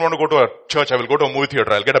choreography, I don't want to go to a church, I will go to a movie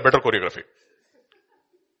theater, I'll get a better choreography.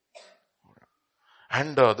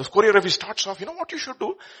 And this choreography starts off, you know what you should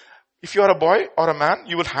do? If you are a boy or a man,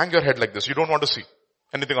 you will hang your head like this. You don't want to see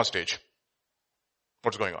anything on stage.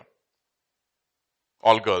 What's going on?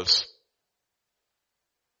 All girls.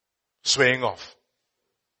 Swaying off.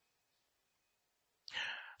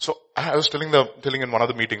 So I was telling in one of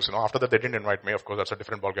the meetings, after that they didn't invite me. Of course, that's a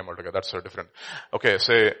different ballgame altogether. That's a different. Okay,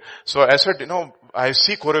 so I said, I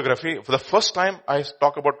see choreography. For the first time I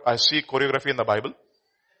see choreography in the Bible.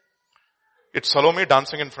 It's Salome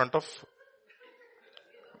dancing in front of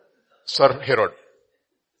Sir Herod.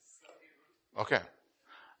 Okay.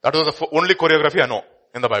 That was the only choreography I know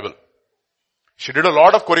in the Bible. She did a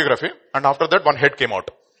lot of choreography, and after that one head came out.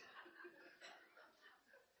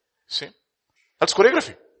 See? That's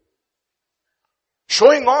choreography.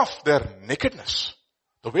 Showing off their nakedness.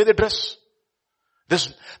 The way they dress.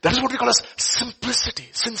 That is what we call as simplicity,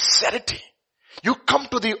 sincerity. You come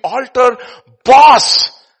to the altar,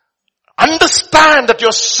 boss. Understand that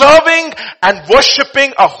you're serving and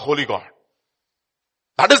worshipping a holy God.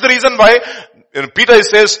 That is the reason why Peter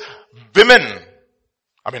says, women,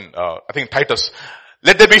 I think Titus,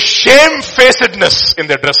 let there be shamefacedness in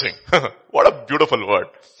their dressing. What a beautiful word.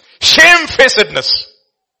 Shamefacedness.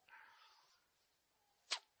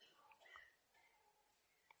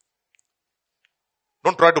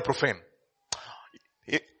 Don't try to profane.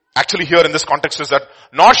 Actually here in this context is that,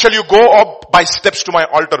 nor shall you go up by steps to my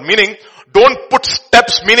altar. Meaning, don't put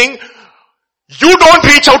steps, meaning, you don't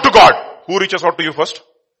reach out to God. Who reaches out to you first?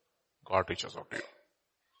 God reaches out to you.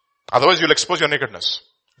 Otherwise you'll expose your nakedness.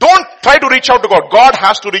 Don't try to reach out to God. God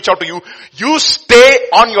has to reach out to you. You stay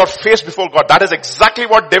on your face before God. That is exactly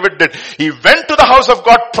what David did. He went to the house of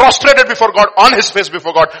God, prostrated before God, on his face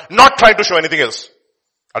before God, not trying to show anything else.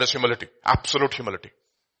 That is humility. Absolute humility.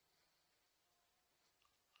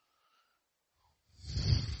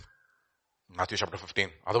 Matthew chapter 15.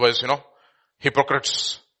 Otherwise,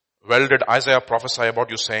 hypocrites, well did Isaiah prophesy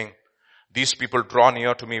about you saying, these people draw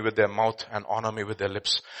near to me with their mouth and honor me with their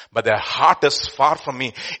lips, but their heart is far from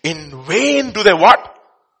me. In vain do they what?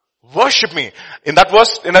 Worship me. In that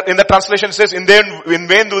verse, in the translation it says, in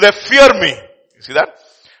vain do they fear me. You see that?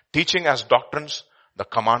 Teaching as doctrines the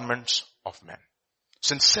commandments of men.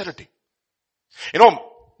 Sincerity.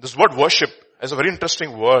 This word worship is a very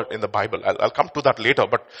interesting word in the Bible. I'll come to that later,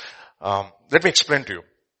 but let me explain to you.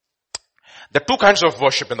 There are two kinds of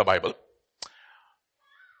worship in the Bible.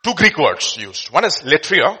 Two Greek words used. One is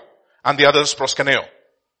latria and the other is proskuneo.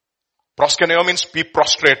 Proskuneo means be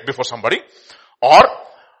prostrate before somebody or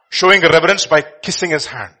showing reverence by kissing his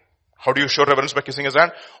hand. How do you show reverence by kissing his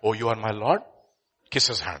hand? Oh, you are my Lord. Kiss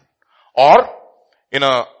his hand. Or in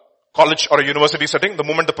a college or a university setting, the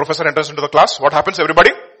moment the professor enters into the class, what happens? Everybody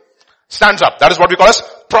stands up. That is what we call as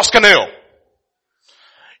proskuneo.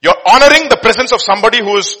 You're honoring the presence of somebody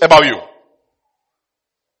who is above you.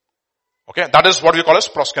 Okay, that is what we call as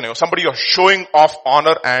proskuneo. Somebody you're showing off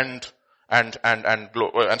honor and saying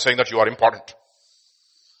that you are important.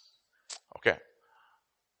 Okay.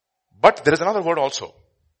 But there is another word also.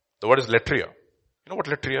 The word is latria. You know what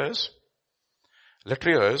latria is?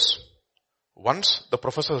 Latria is once the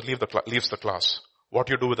professor leaves the class, what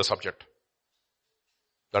you do with the subject.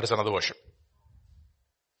 That is another worship.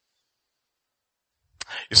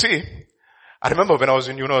 You see, I remember when I was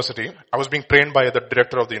in university, I was being trained by the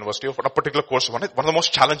director of the university for a particular course, one of the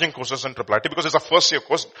most challenging courses in Triple IT, because it's a first year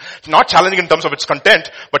course. Not challenging in terms of its content,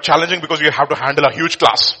 but challenging because you have to handle a huge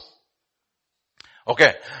class.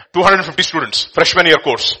 Okay, 250 students, freshman year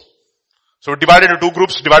course. So divided into two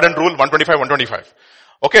groups, divide and rule, 125, 125.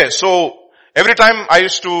 Okay, so every time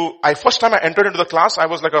first time I entered into the class, I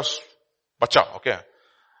was like a bacha, okay.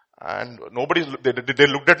 And they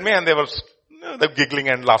looked at me and they were giggling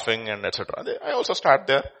and laughing and etc. I also sat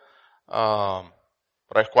there,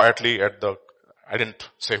 right quietly I didn't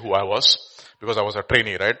say who I was because I was a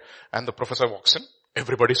trainee, right? And the professor walks in,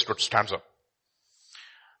 everybody stands up.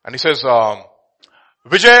 And he says,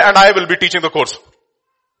 Vijay and I will be teaching the course.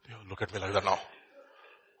 You look at me like that now.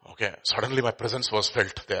 Okay, suddenly my presence was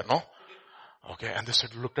felt there, no? Okay, and they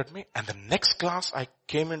looked at me, and the next class I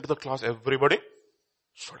came into the class, everybody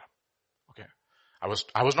stood up. Okay. I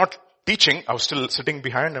was not teaching, I was still sitting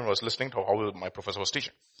behind and was listening to how my professor was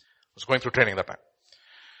teaching. I was going through training that time.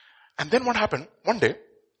 And then what happened? One day,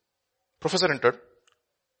 professor entered,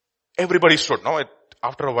 everybody stood. Now,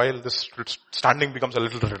 after a while, this standing becomes a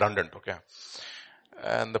little redundant, okay.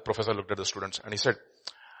 And the professor looked at the students and he said,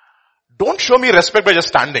 don't show me respect by just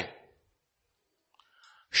standing.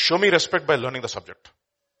 Show me respect by learning the subject.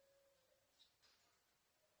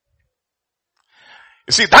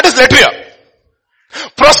 You see, that is latria.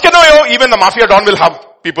 Proskenoio, even the mafia don will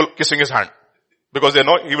have people kissing his hand. Because they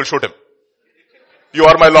know he will shoot him. You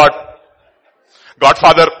are my Lord.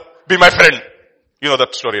 Godfather, be my friend. You know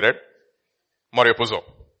that story, right? Mario Puzo.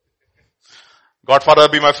 Godfather,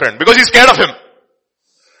 be my friend. Because he's scared of him.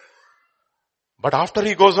 But after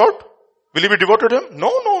he goes out, will he be devoted to him?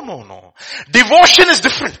 No. Devotion is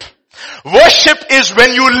different. Worship is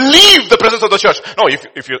when you leave the presence of the church. No,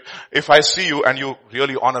 if I see you and you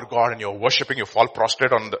really honor God and you're worshiping, you fall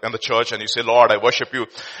prostrate in the church and you say, Lord, I worship you.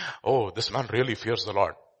 Oh, this man really fears the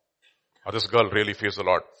Lord. Or this girl really fears the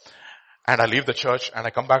Lord. And I leave the church and I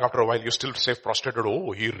come back after a while, you still stay prostrated.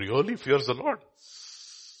 Oh, he really fears the Lord.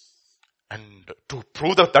 And to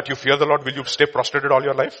prove that you fear the Lord, will you stay prostrated all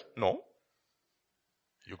your life? No.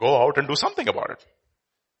 You go out and do something about it.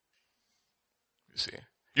 You see.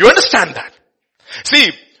 You understand that. See,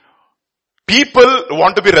 people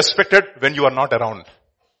want to be respected when you are not around.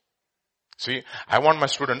 See, I want my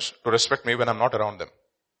students to respect me when I'm not around them.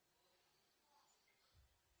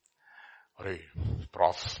 Hey,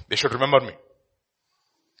 prof, they should remember me.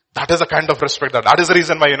 That is the kind of respect that is the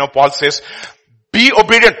reason why, Paul says, be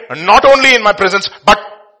obedient, not only in my presence, but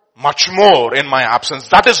much more in my absence.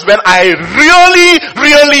 That is when I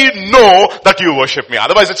really know that you worship me.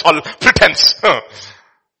 Otherwise it's all pretense.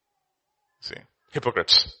 See,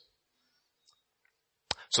 hypocrites.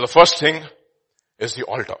 So the first thing is the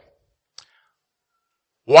altar.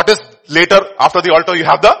 What is later after the altar? You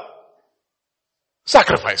have the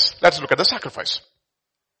sacrifice. Let's look at the sacrifice.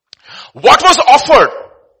 What was offered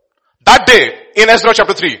that day in Ezra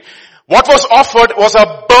chapter 3? What was offered was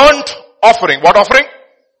a burnt offering. What offering?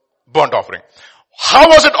 Burnt offering. How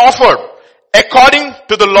was it offered? According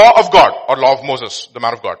to the law of God or law of Moses, the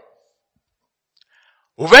man of God.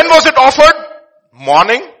 When was it offered?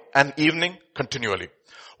 Morning and evening continually.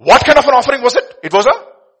 What kind of an offering was it? It was a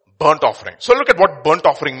burnt offering. So look at what burnt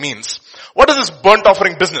offering means. What is this burnt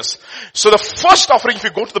offering business? So the first offering, if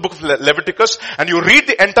you go to the book of Leviticus and you read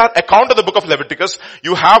the entire account of the book of Leviticus,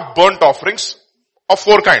 you have burnt offerings of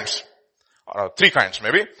 4 kinds. 3 kinds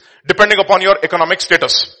maybe, depending upon your economic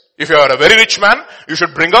status. If you are a very rich man, you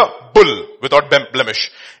should bring a bull without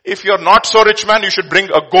blemish. If you are not so rich man, you should bring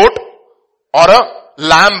a goat or a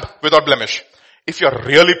lamb without blemish. If you are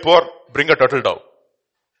really poor, bring a turtle dove.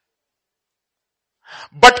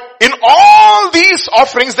 But in all these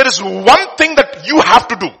offerings, there is one thing that you have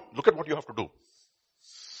to do. Look at what you have to do.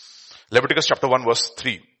 Leviticus chapter 1 verse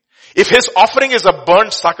 3. If his offering is a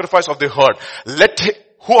burnt sacrifice of the herd,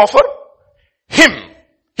 who offer? Him.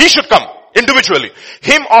 He should come individually.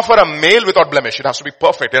 Him offer a male without blemish. It has to be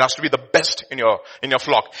perfect. It has to be the best in your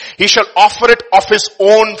flock. He shall offer it of his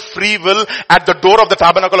own free will at the door of the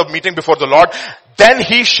tabernacle of meeting before the Lord. Then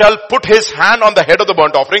he shall put his hand on the head of the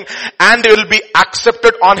burnt offering and it will be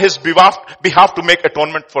accepted on his behalf to make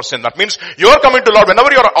atonement for sin. That means you're coming to Lord.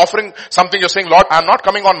 Whenever you're offering something, you're saying, Lord, I'm not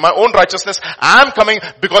coming on my own righteousness. I'm coming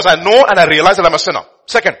because I know and I realize that I'm a sinner.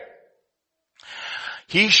 Second,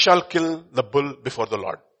 he shall kill the bull before the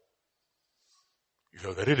Lord. If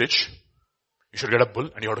you're very rich, you should get a bull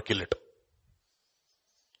and you have to kill it.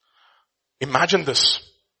 Imagine this.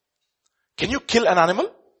 Can you kill an animal?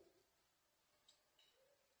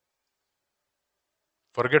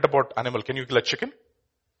 Forget about animal. Can you kill a chicken?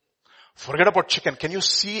 Forget about chicken. Can you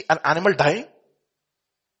see an animal dying?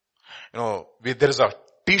 There is a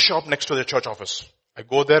tea shop next to the church office. I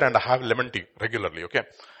go there and I have lemon tea regularly, okay?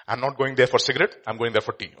 I'm not going there for cigarette, I'm going there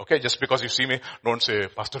for tea, okay? Just because you see me, don't say,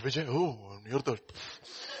 Pastor Vijay, you're the...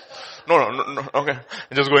 No, okay?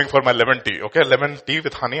 I'm just going for my lemon tea, okay? Lemon tea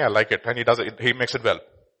with honey, I like it. And he makes it well.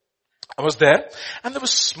 I was there and there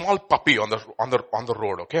was a small puppy on the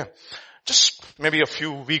road, okay? Just maybe a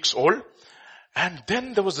few weeks old. And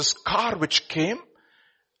then there was this car which came,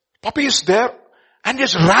 puppy is there, and he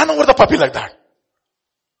just ran over the puppy like that.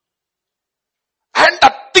 And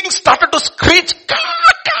that thing started to screech.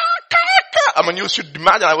 I mean, you should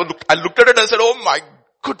imagine, I looked at it and I said, oh my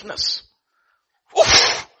goodness.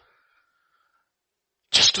 Oof.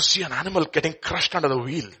 Just to see an animal getting crushed under the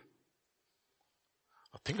wheel.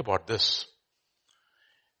 Now think about this.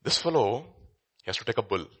 This fellow, he has to take a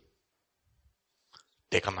bull,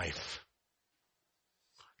 take a knife,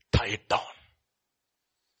 tie it down,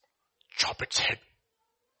 chop its head,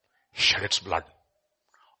 shed its blood,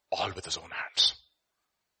 all with his own hands.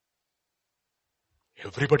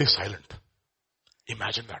 Everybody is silent.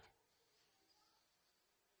 Imagine that.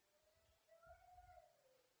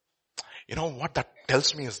 You know what that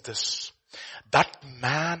tells me is this. That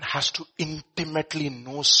man has to intimately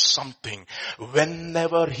know something.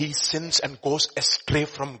 Whenever he sins and goes astray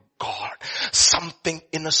from God, something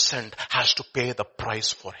innocent has to pay the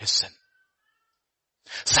price for his sin.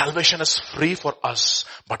 Salvation is free for us,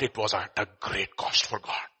 but it was at a great cost for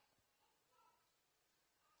God.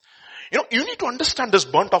 You need to understand this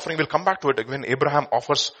burnt offering. We'll come back to it when Abraham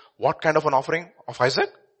offers what kind of an offering of Isaac?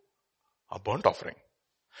 A burnt offering.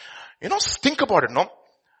 Think about it, no?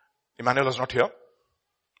 Emmanuel is not here.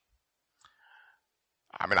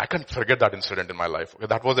 I mean, I can't forget that incident in my life. Okay,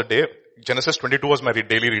 that was the day, Genesis 22 was my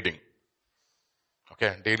daily reading.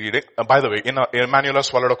 Okay, daily reading. By the way, Emmanuel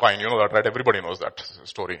swallowed a coin. You know that, right? Everybody knows that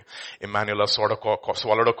story. Emmanuel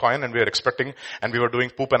swallowed a coin and we were expecting, and we were doing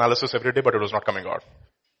poop analysis every day, but it was not coming out.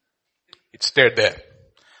 It stayed there.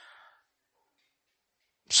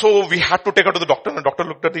 So we had to take her to the doctor, and the doctor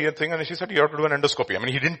looked at the thing and she said, you have to do an endoscopy. I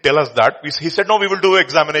mean, he didn't tell us that. He said, no, we will do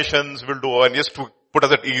examinations, and just to put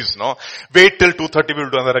us at ease, no. Wait till 2:30, we'll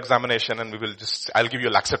do another examination and I'll give you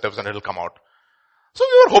laxatives and it'll come out. So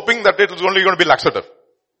we were hoping that it was only going to be laxative.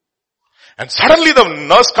 And suddenly the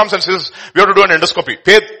nurse comes and says, we have to do an endoscopy.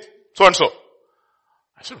 Pay so and so.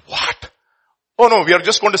 I said, what? Oh no, we are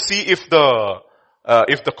just going to see if the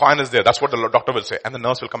coin is there. That's what the doctor will say. And the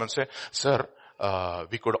nurse will come and say, sir,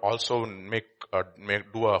 we could also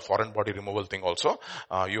do a foreign body removal thing also.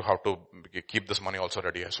 You have to keep this money also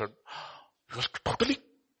ready. I said, he was totally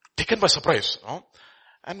taken by surprise. No?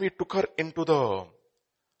 And we took her into the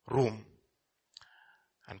room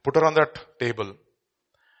and put her on that table.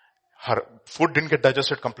 Her food didn't get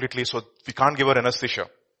digested completely, so we can't give her anesthesia.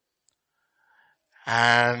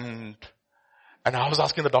 And I was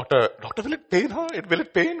asking the doctor, will it pain her? Will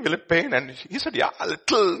it pain? And he said, yeah, a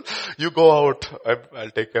little. You go out.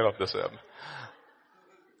 I'll take care of this. A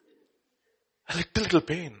little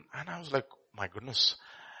pain. And I was like, my goodness.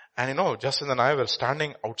 And Justin and I were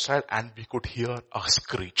standing outside and we could hear a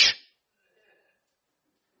screech.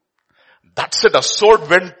 That's it. A sword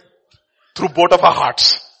went through both of our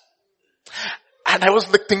hearts. And I was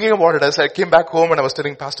thinking about it as I came back home and I was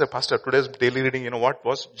telling Pastor, today's daily reading,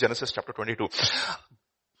 was Genesis chapter 22.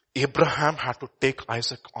 Abraham had to take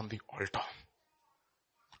Isaac on the altar.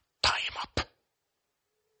 Tie him up.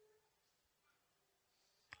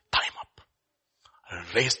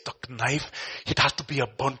 Raise the knife. It has to be a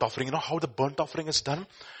burnt offering. You know how the burnt offering is done?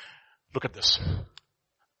 Look at this.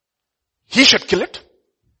 He should kill it.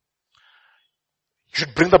 He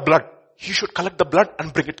should bring the blood. He should collect the blood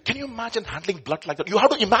and bring it. Can you imagine handling blood like that? You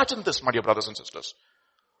have to imagine this, my dear brothers and sisters.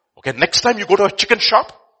 Okay, next time you go to a chicken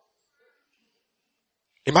shop,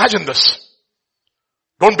 imagine this.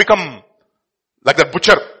 Don't become like that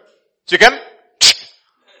butcher. Chicken?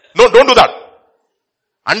 No, don't do that.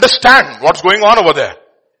 Understand what's going on over there.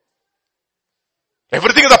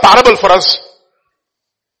 Everything is a parable for us.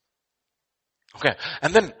 Okay,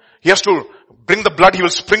 and then he has to bring the blood, he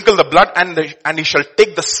will sprinkle the blood and he shall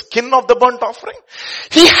take the skin of the burnt offering.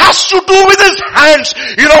 He has to do with his hands.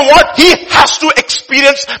 You know what? He has to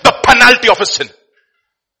experience the penalty of his sin.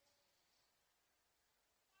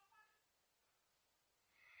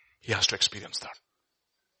 He has to experience that.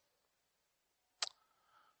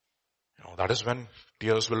 That is when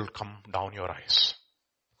tears will come down your eyes.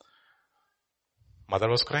 Mother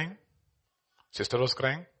was crying. Sister was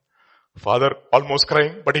crying. Father almost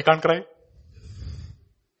crying, but he can't cry. You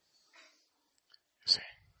see,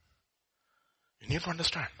 you need to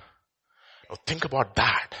understand. Now think about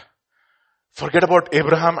that. Forget about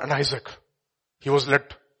Abraham and Isaac. He was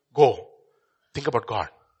let go. Think about God.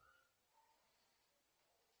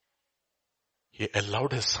 He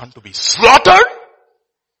allowed his son to be slaughtered.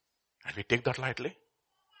 And we take that lightly.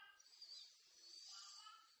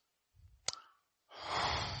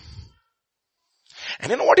 And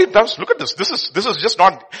you know what he does? Look at this. This is just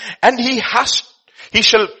not, and he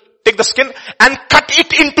shall take the skin and cut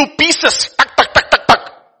it into pieces. Tuck, tuck, tuck, tuck,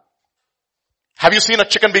 tuck. Have you seen a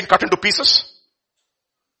chicken being cut into pieces?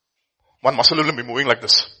 One muscle will be moving like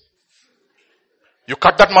this. You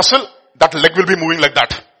cut that muscle, that leg will be moving like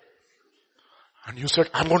that. And you said,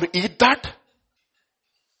 I'm going to eat that?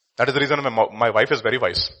 That is the reason my wife is very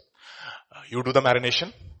wise. You do the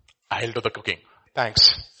marination, I'll do the cooking. Thanks.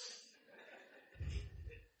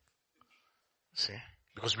 See,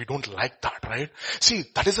 because we don't like that, right? See,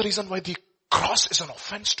 that is the reason why the cross is an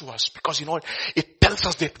offense to us. Because you know what? It tells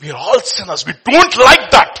us that we are all sinners. We don't like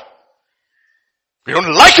that. We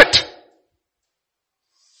don't like it.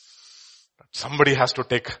 But somebody has to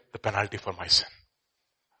take the penalty for my sin.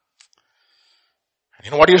 And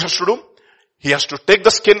you know what he has to do? He has to take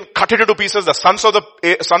the skin, cut it into pieces. The sons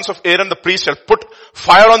of Aaron, the priest, shall put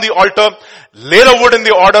fire on the altar, lay the wood in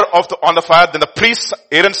the order on the fire. Then the priest,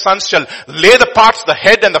 Aaron's sons, shall lay the parts, the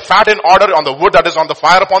head and the fat in order on the wood that is on the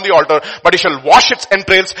fire upon the altar. But he shall wash its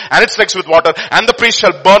entrails and its legs with water, and the priest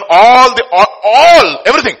shall burn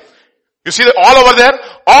everything. You see that all over there,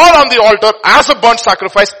 all on the altar as a burnt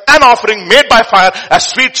sacrifice, an offering made by fire, a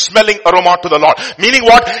sweet smelling aroma to the Lord. Meaning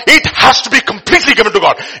what? It has to be completely given to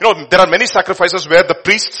God. You know, there are many sacrifices where the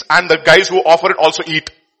priests and the guys who offer it also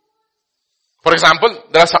eat. For example,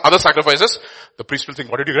 there are some other sacrifices. The priest will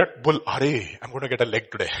think, what did you get? Bull. I'm going to get a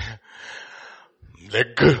leg today.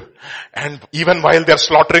 Leg. And even while they're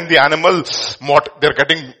slaughtering the animal, they're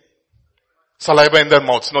getting saliva in their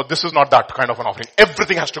mouths. No, this is not that kind of an offering.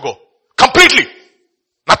 Everything has to go. Completely.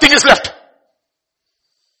 Nothing is left.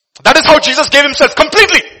 That is how Jesus gave himself.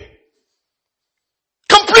 Completely.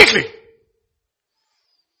 Completely.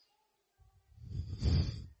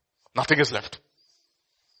 Nothing is left.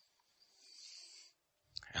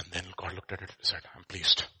 And then God looked at it and said, I'm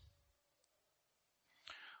pleased.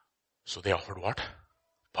 So they offered what?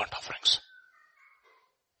 Burnt offerings.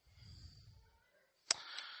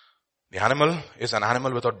 The animal is an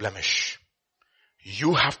animal without blemish.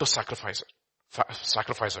 You have to sacrifice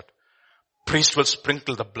it. Priest will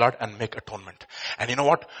sprinkle the blood and make atonement. And you know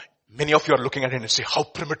what? Many of you are looking at it and say, how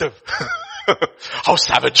primitive. How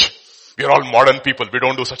savage. We are all modern people. We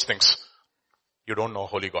don't do such things. You don't know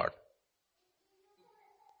holy God.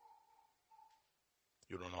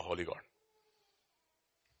 You don't know holy God.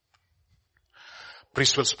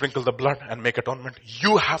 Priest will sprinkle the blood and make atonement.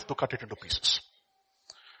 You have to cut it into pieces.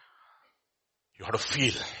 You have to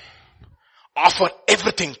feel. Offer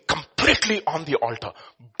everything completely on the altar.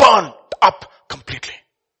 Burnt up completely.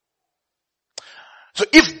 So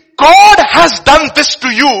if God has done this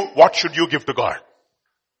to you, what should you give to God?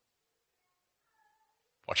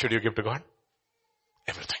 What should you give to God?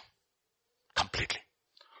 Everything. Completely.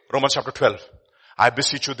 Romans chapter 12. I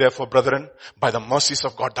beseech you therefore, brethren, by the mercies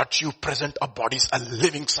of God, that you present our bodies a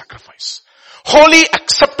living sacrifice. Holy,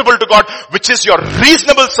 acceptable to God, which is your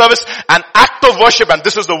reasonable service and act of worship. And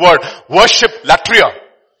this is the word, worship, latria.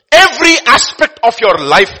 Every aspect of your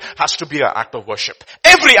life has to be an act of worship.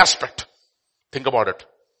 Every aspect. Think about it.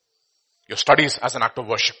 Your studies as an act of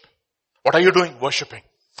worship. What are you doing? Worshipping.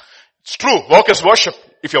 It's true, work is worship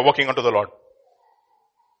if you're working unto the Lord.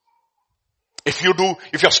 If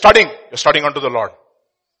you're studying unto the Lord.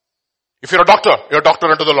 If you're a doctor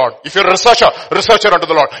unto the Lord. If you're a researcher unto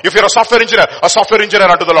the Lord. If you're a software engineer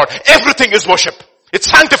unto the Lord. Everything is worship. It's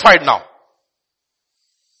sanctified now.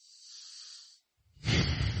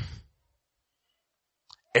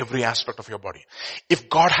 Every aspect of your body. If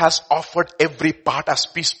God has offered every part as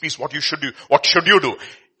piece, what should you do?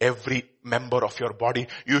 Every member of your body,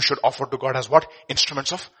 you should offer to God as what?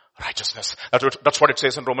 Instruments of righteousness. That's what it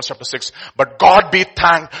says in Romans chapter 6. But God be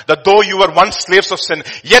thanked that though you were once slaves of sin,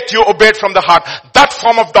 yet you obeyed from the heart that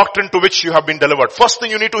form of doctrine to which you have been delivered. First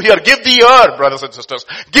thing you need to hear, give the ear, brothers and sisters.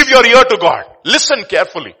 Give your ear to God. Listen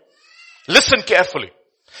carefully. Listen carefully.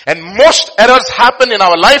 And most errors happen in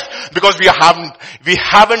our life because we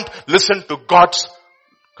haven't listened to God's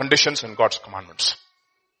conditions and God's commandments.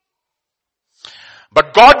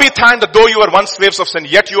 But God be thanked that though you were once slaves of sin,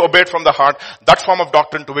 yet you obeyed from the heart that form of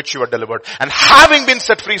doctrine to which you were delivered. And having been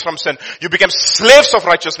set free from sin, you became slaves of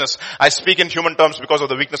righteousness. I speak in human terms because of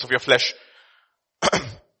the weakness of your flesh.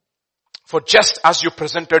 For just as you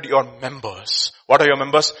presented your members, what are your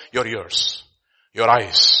members? Your ears, your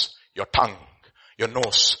eyes, your tongue, your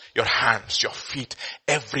nose, your hands, your feet,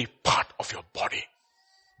 every part of your body.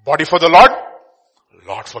 Body for the Lord,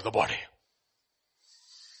 Lord for the body.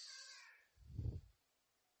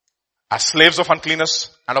 As slaves of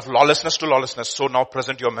uncleanness and of lawlessness to lawlessness, so now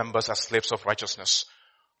present your members as slaves of righteousness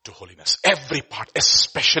to holiness. Every part,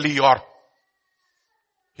 especially your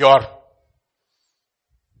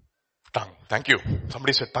tongue. Thank you.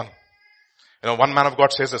 Somebody said tongue. One man of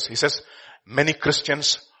God says this. He says, many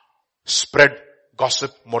Christians spread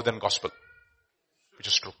gossip more than gospel. Which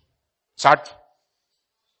is true. Sad.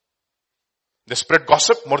 They spread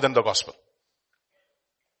gossip more than the gospel.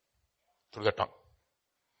 Through their tongue.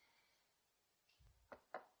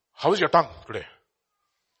 How is your tongue today?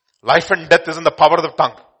 Life and death is in the power of the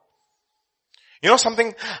tongue.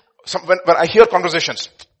 When I hear conversations,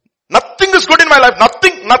 nothing is good in my life,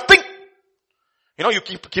 nothing. You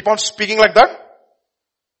keep on speaking like that.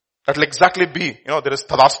 That will exactly be, there is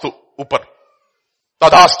tadastu, upar.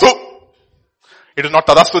 Tadastu. It is not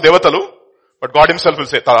tadastu devatalu, but God himself will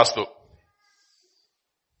say tadastu.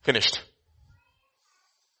 Finished.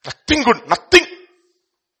 Nothing good, nothing.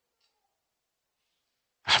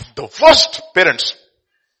 I have the worst parents.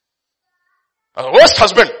 The worst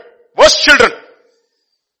husband. Worst children.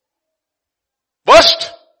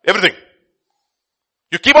 Worst everything.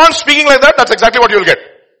 You keep on speaking like that, that's exactly what you'll get.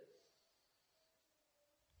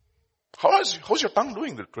 How's your tongue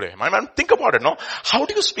doing today? Man, think about it, no? How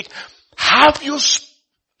do you speak? Have you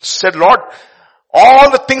said, Lord,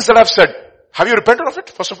 all the things that I've said, have you repented of it,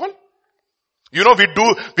 first of all? We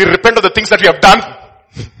repent of the things that we have done,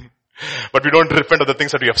 but we don't repent of the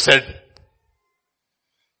things that we have said.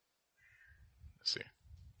 See.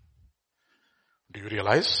 Do you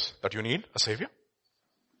realize that you need a savior?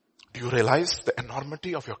 Do you realize the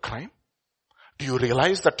enormity of your crime? Do you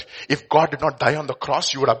realize that if God did not die on the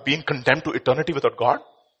cross, you would have been condemned to eternity without God?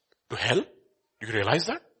 To hell? Do you realize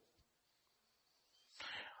that?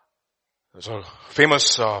 There's a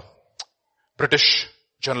famous British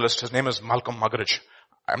journalist. His name is Malcolm Muggeridge.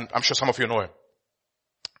 I'm sure some of you know him.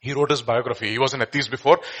 He wrote his biography. He was an atheist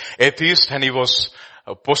before. And he was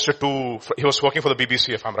he was working for the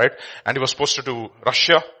BBC, if I'm right. And he was posted to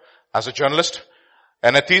Russia as a journalist.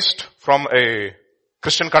 An atheist from a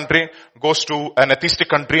Christian country goes to an atheistic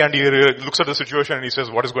country and he looks at the situation and he says,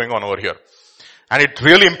 what is going on over here? And it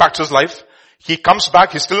really impacts his life. He comes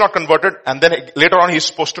back, he's still not converted, and then later on he's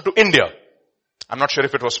posted to India. I'm not sure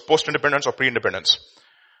if it was post-independence or pre-independence.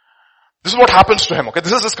 This is what happens to him, okay?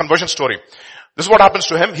 This is his conversion story. This is what happens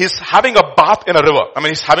to him. He's having a bath in a river.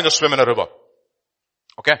 He's having a swim in a river.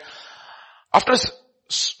 Okay? After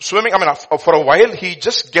swimming, for a while, he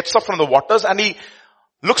just gets up from the waters and he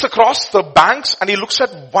looks across the banks and he looks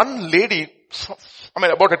at one lady,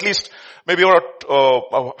 about at least maybe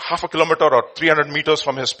about half a kilometer or 300 meters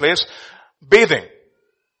from his place, bathing.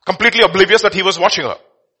 Completely oblivious that he was watching her.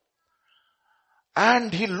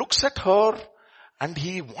 And he looks at her and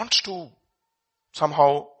he wants to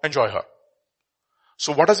somehow enjoy her.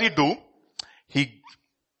 So what does he do? He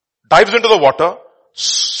dives into the water,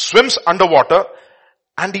 swims underwater,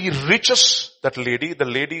 and he reaches that lady. The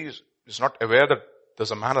lady is not aware that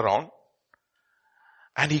there's a man around.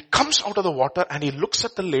 And he comes out of the water and he looks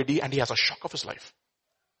at the lady and he has a shock of his life.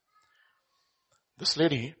 This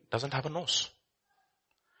lady doesn't have a nose.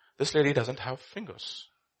 This lady doesn't have fingers.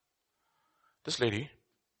 This lady,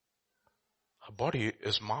 her body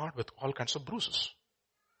is marred with all kinds of bruises.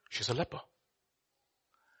 She's a leper.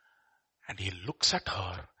 And he looks at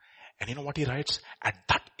her, and you know what he writes? At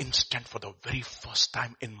that instant, for the very first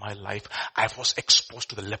time in my life, I was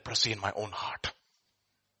exposed to the leprosy in my own heart.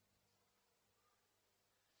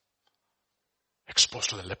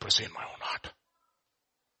 Exposed to the leprosy in my own heart.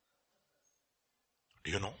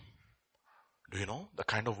 Do you know? Do you know the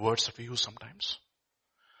kind of words that we use sometimes?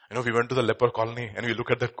 We went to the leper colony and we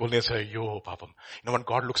look at that colony and say, Ayo, Papam. When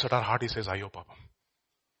God looks at our heart, he says, Ayo, Papam.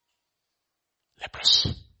 Leprous.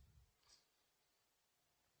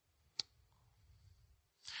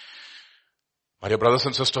 My dear brothers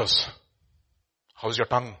and sisters, how's your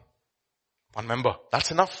tongue? One member.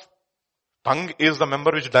 That's enough. Tongue is the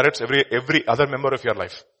member which directs every other member of your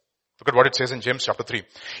life. Look at what it says in James chapter 3.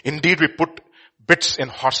 Indeed, we put bits in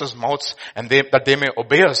horses' mouths and that they may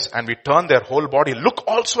obey us, and we turn their whole body. Look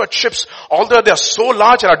also at ships. Although they are so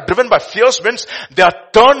large and are driven by fierce winds, they are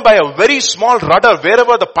turned by a very small rudder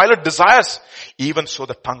wherever the pilot desires. Even so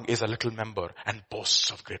the tongue is a little member and boasts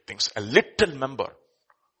of great things. A little member.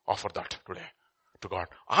 Offer that today to God.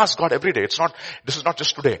 Ask God every day. This is not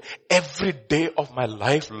just today. Every day of my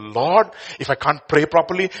life, Lord, if I can't pray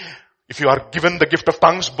properly, if you are given the gift of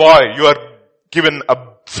tongues, boy, you are given a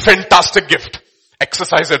fantastic gift.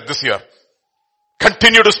 Exercise it this year.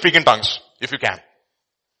 Continue to speak in tongues if you can.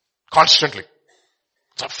 Constantly.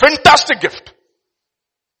 It's a fantastic gift.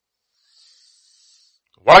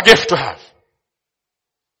 What a gift to have.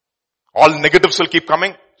 All negatives will keep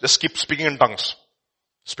coming. Just keep speaking in tongues.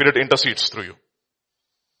 Spirit intercedes through you.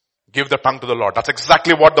 Give the tongue to the Lord. That's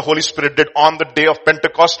exactly what the Holy Spirit did on the day of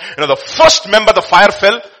Pentecost. The first member, the fire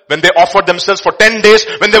fell when they offered themselves for 10 days,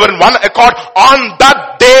 when they were in one accord. On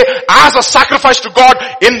that day, as a sacrifice to God,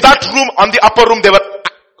 in that room, on the upper room, they were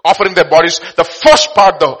offering their bodies. The first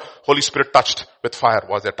part the Holy Spirit touched with fire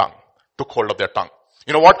was their tongue. Took hold of their tongue.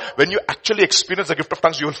 You know what? When you actually experience the gift of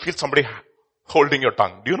tongues, you will feel somebody holding your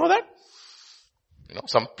tongue. Do you know that?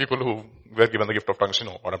 Some people who were given the gift of tongues,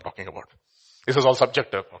 what I'm talking about. This is all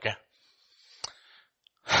subjective, okay?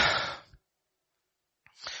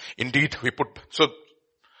 Indeed,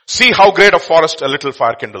 see how great a forest a little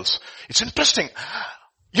fire kindles. It's interesting.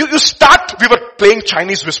 We were playing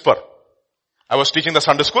Chinese whisper. I was teaching the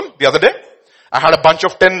Sunday school the other day. I had a bunch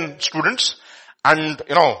of 10 students and,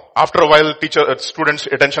 after a while students'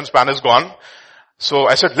 attention span is gone. So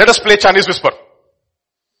I said, let us play Chinese whisper.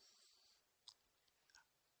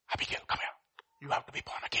 Abigail, come here. You have to be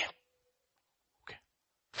born again. Okay.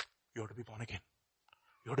 You have to be born again.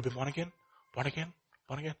 You have to be born again. Born again.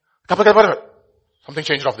 Born again. Come. Something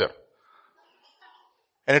changed off there.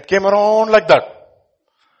 And it came around like that.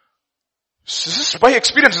 This is by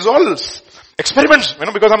experience. It's all experiments.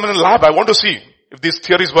 Because I'm in a lab, I want to see if these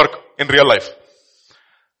theories work in real life.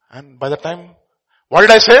 And by the time, what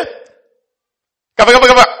did I say? Come.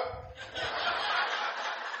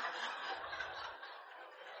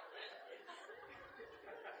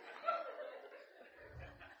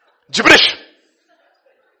 Gibberish.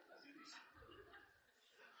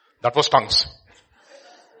 That was tongues.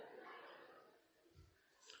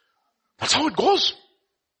 That's how it goes.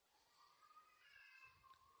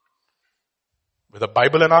 With a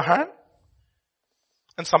Bible in our hand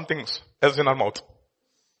and some things else in our mouth.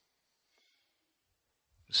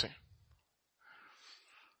 You see?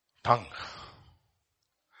 Tongue.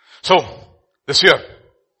 So, this year,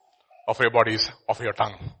 offer your bodies, offer your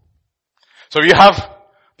tongue. So we have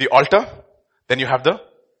the altar, then you have the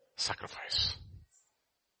sacrifice.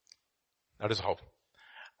 That is how.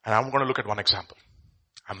 And I'm going to look at one example.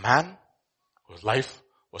 A man whose life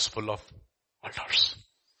was full of altars.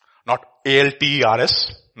 Not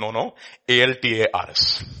ALTERS. No.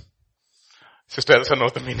 ALTARS. Sister Elsa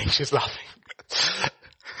knows the meaning. She's laughing.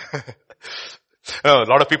 A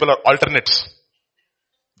lot of people are alternates.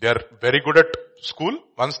 They are very good at school.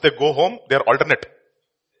 Once they go home, they are alternate.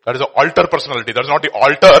 That is the altar personality. That is not the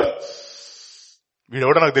altar.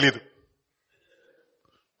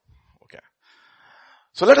 Okay.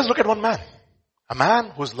 So let us look at one man. A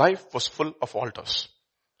man whose life was full of altars.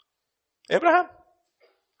 Abraham.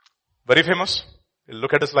 Very famous. We'll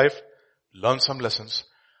look at his life. Learn some lessons.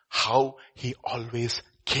 How he always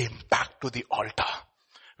came back to the altar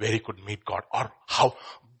where he could meet God. Or how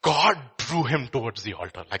God drew him towards the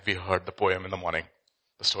altar. Like we heard the poem in the morning.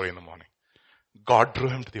 The story in the morning. God drew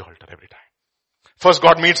him to the altar every time. First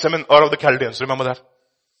God meets him in Ur of the Chaldeans. Remember that?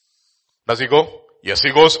 Does he go? Yes,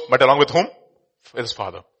 he goes. But along with whom? His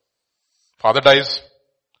father. Father dies.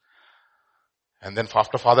 And then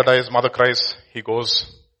after father dies, mother cries. He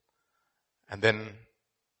goes. And then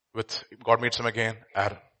God meets him again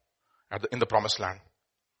in the promised land.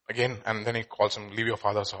 Again, and then he calls him, leave your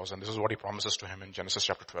father's house. And this is what he promises to him in Genesis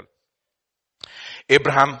chapter 12.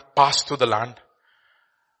 Abraham passed through the land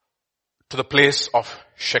to the place of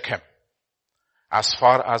Shechem, as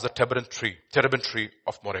far as the terebinth tree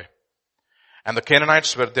of Moreh. And the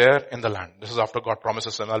Canaanites were there in the land. This is after God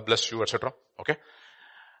promises them, I'll bless you, etc. Okay.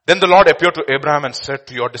 Then the Lord appeared to Abraham and said,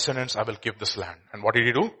 to your descendants, I will give this land. And what did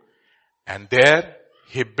he do? And there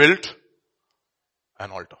he built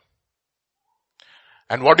an altar.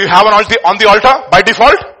 And what do you have on the altar by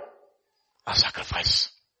default? A sacrifice.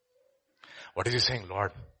 What is he saying?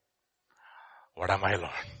 Lord, what am I,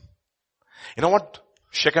 Lord? You know what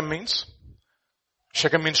Shechem means?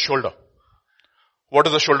 Shechem means shoulder. What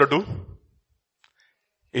does the shoulder do?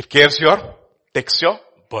 It takes your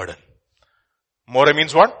burden. Moreh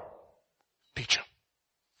means what? Teacher.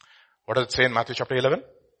 What does it say in Matthew chapter 11?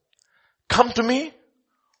 Come to me,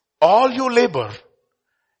 all you labor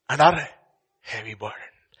and are heavy burdened.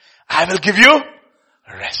 I will give you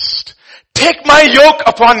rest. Take my yoke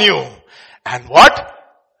upon you. And what?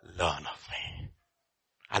 Learn of me.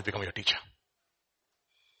 I'll become your teacher.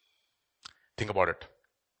 Think about it.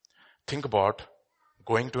 Think about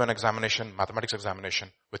going to an examination, mathematics examination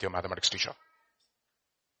with your mathematics teacher.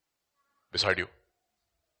 Beside you.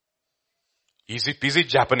 Easy peasy,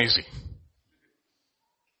 Japanesey.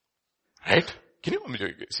 Right? Can you,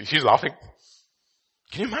 see, she's laughing.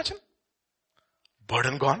 Can you imagine?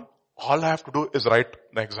 Burden gone. All I have to do is write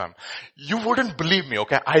the exam. You wouldn't believe me,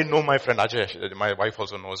 okay? I know my friend Ajay. My wife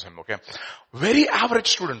also knows him, okay? Very average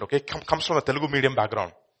student, okay? Comes from a Telugu medium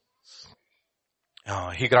background.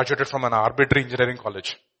 He graduated from an arbitrary engineering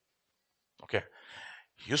college. Okay.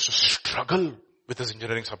 He used to struggle with his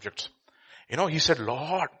engineering subjects. He said,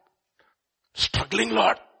 Lord, struggling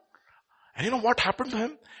Lord. And you know what happened to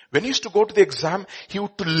him? When he used to go to the exam, he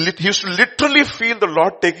used to literally feel the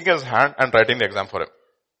Lord taking his hand and writing the exam for him.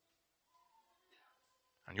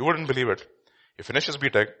 And you wouldn't believe it. He finished his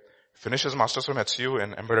BTech, finished his Masters from HCU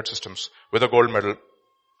in Embedded Systems with a gold medal,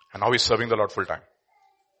 and now he's serving the Lord full time.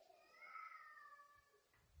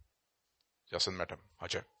 Jason met him,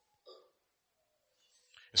 Ajay.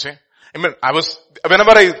 You see?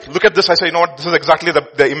 Whenever I look at this, I say, you know what, this is exactly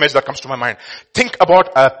the image that comes to my mind. Think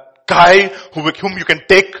about a guy whom you can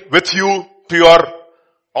take with you to your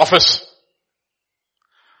office.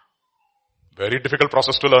 Very difficult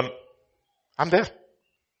process to learn. I'm there.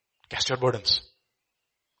 Cast your burdens.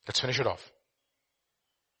 Let's finish it off.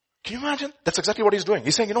 Can you imagine? That's exactly what he's doing.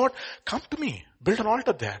 He's saying, you know what? Come to me. Build an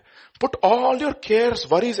altar there. Put all your cares,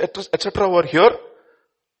 worries, etc. over here.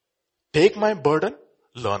 Take my burden.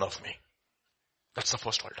 Learn of me. That's the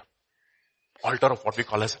first altar. Altar of what we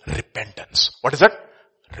call as repentance. What is that?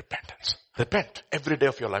 Repentance. Repent every day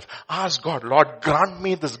of your life. Ask God, Lord, grant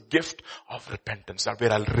me this gift of repentance. That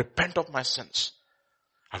where I'll repent of my sins.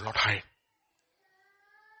 I'll not hide.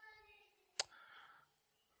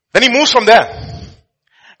 Then he moves from there.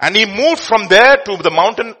 And he moved from there to the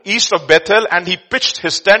mountain east of Bethel, and he pitched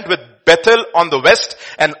his tent with Bethel on the west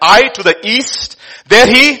and Ai to the east. There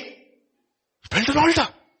he built an altar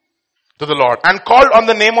to the Lord and called on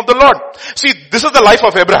the name of the Lord. See, this is the life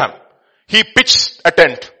of Abraham. He pitched a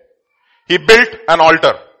tent. He built an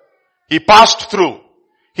altar. He passed through.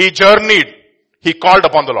 He journeyed. He called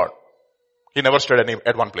upon the Lord. He never stayed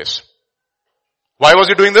at one place. Why was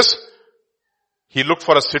he doing this? He looked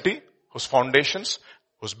for a city whose foundations,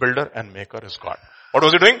 whose builder and maker is God. What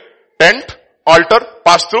was he doing? Tent, altar,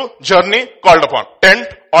 pass through, journey, called upon. Tent,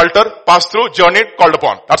 altar, pass through, journey, called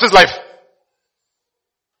upon. That's his life.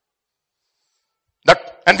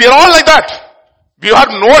 And we are all like that. We have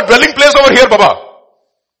no dwelling place over here, Baba.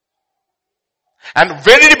 And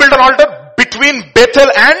where did he build an altar? Between Bethel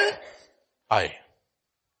and Ai.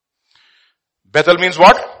 Bethel means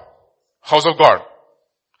what? House of God.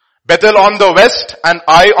 Bethel on the west and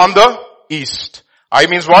Ai on the east. Ai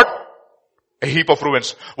means what? A heap of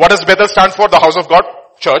ruins. What does Bethel stand for? The house of God,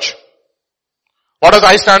 church. What does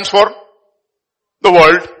Ai stand for? The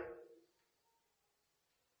world.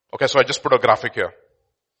 Okay, so I just put a graphic here.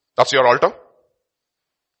 That's your altar.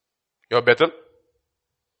 Your Bethel.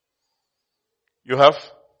 You have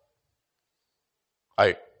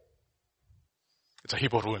Ai. It's a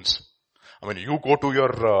heap of ruins. I mean, you go to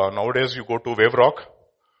your, nowadays you go to Wave Rock.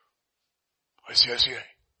 ICICI.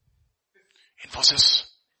 Infosys.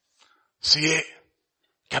 CA.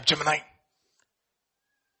 Capgemini.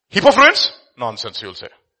 Heap of ruins? Nonsense, you'll say.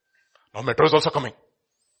 Now metro is also coming.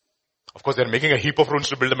 Of course, they're making a heap of ruins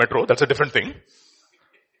to build a metro. That's a different thing.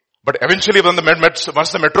 But eventually, when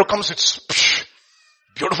once the metro comes, it's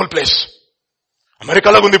beautiful place. America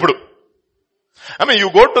lagundi pudu. I mean,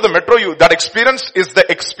 you go to the metro, that experience is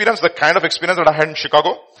the kind of experience that I had in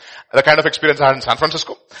Chicago, the kind of experience I had in San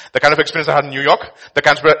Francisco, the kind of experience I had in New York, the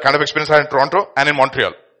kind of experience I had in Toronto and in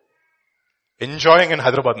Montreal. Enjoying in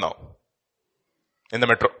Hyderabad now. In the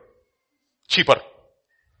metro. Cheaper.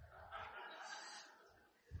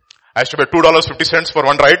 I used to pay $2.50 for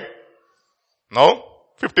one ride. Now,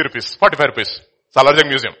 50 rupees, 45 rupees. Salarjung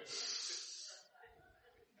Museum.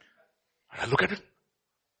 And I look at it.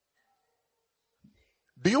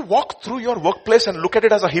 Do you walk through your workplace and look at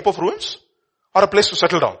it as a heap of ruins? Or a place to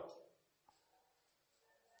settle down?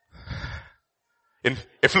 In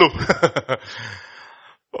Iflu.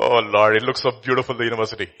 Oh Lord, it looks so beautiful, the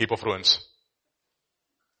university. Heap of ruins.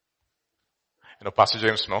 Pastor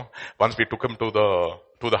James, once we took him to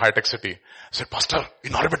the high-tech city. I said, Pastor,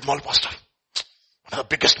 in Orbit Mall, Pastor. One of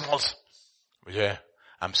the biggest malls. Vijay,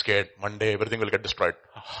 I'm scared. Monday, everything will get destroyed.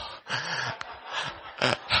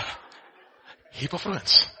 Heap of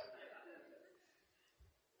ruins.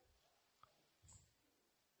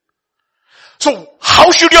 So,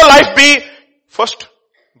 how should your life be? First,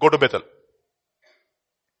 go to Bethel.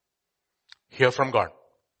 Hear from God.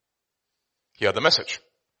 Hear the message.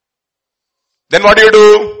 Then what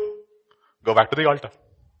do? Go back to the altar.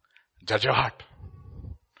 Judge your heart.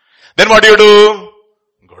 Then what do?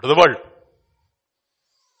 Go to the world.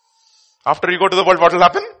 After you go to the world, what will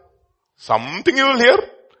happen? Something you will hear.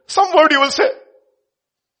 Some word you will say.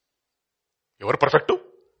 You were perfect too?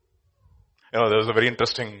 There was a very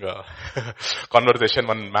interesting conversation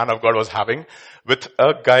one man of God was having with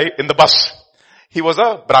a guy in the bus. He was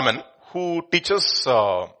a Brahmin who teaches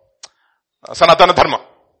Sanatana Dharma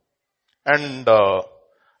and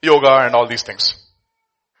yoga and all these things.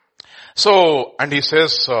 So, and he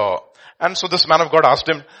says, and so this man of God asked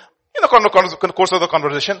him, in the course of the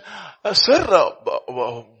conversation, sir,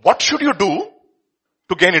 what should you do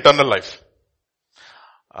to gain eternal life?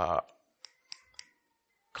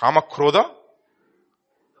 Kama Krodha,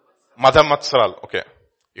 Madha Matsaral. Okay.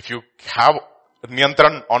 If you have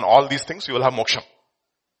niyantran on all these things, you will have moksha.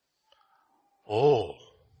 Oh,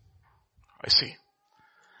 I see.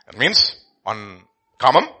 It means on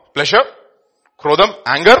kamam, pleasure, krodham,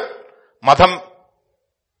 anger, madham,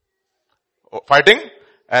 fighting,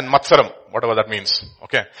 and matsaram, whatever that means.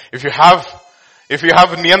 Okay. If you have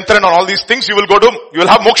niyantran on all these things, you will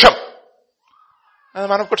have moksha. And the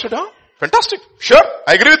man of God said, fantastic. Sure.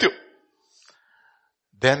 I agree with you.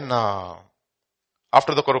 Then,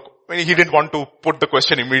 after he didn't want to put the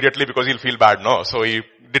question immediately because he'll feel bad, no? So he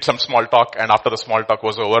did some small talk, and after the small talk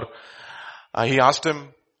was over, he asked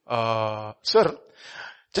him, sir,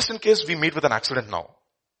 just in case we meet with an accident now,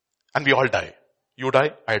 and we all die. You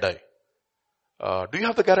die, I die. Do you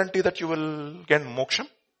have the guarantee that you will get moksha?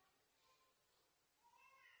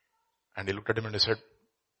 And he looked at him and he said,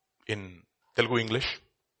 in Telugu English,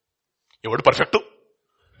 you were perfect too.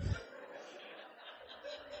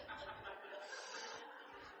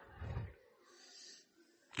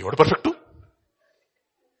 You are perfect too?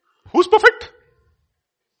 Who's perfect?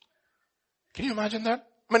 Can you imagine that?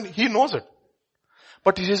 I mean, he knows it.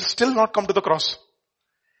 But he has still not come to the cross.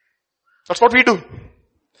 That's what we do.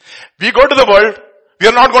 We go to the world. We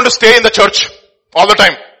are not going to stay in the church all the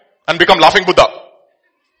time and become laughing Buddha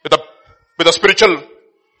with a spiritual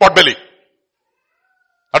potbelly.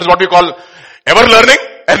 That is what we call ever learning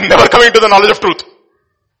and never coming to the knowledge of truth.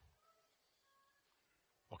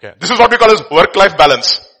 Okay. This is what we call as work-life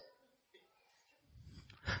balance.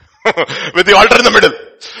 With the altar in the middle.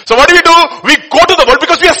 So what do? We go to the world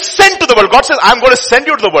because we are sent to the world. God says, I'm going to send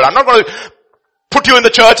you to the world. I'm not going to put you in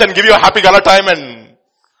the church and give you a happy gala time and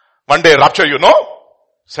one day rapture you. No.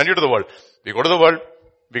 Send you to the world. We go to the world.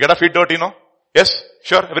 We get our feet dirty, no? Yes,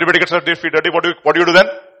 sure. Everybody gets their feet dirty. What do you do then?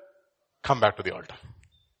 Come back to the altar.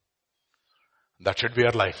 That should be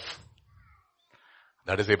our life.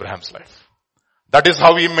 That is Abraham's life. That is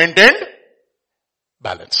how he maintained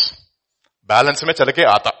balance. Balance mein chale ke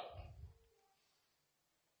aata.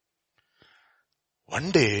 One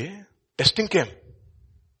day, testing came.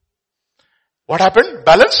 What happened?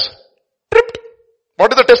 Balance tripped.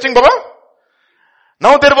 What is the testing, Baba?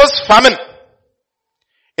 Now there was famine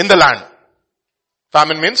in the land.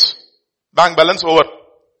 Famine means bank balance over.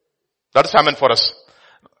 That is famine for us.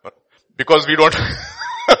 Because we don't,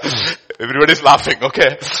 everybody's laughing,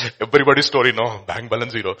 okay? Everybody's story, no, bank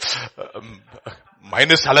balance zero.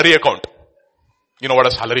 Mine is salary account. You know what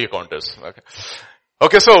a salary account is.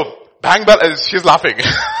 Okay, so bank balance, she's laughing.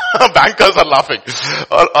 Bankers are laughing.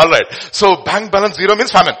 Alright. So bank balance zero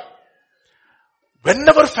means famine.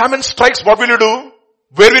 Whenever famine strikes, what will you do?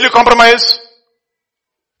 Where will you compromise?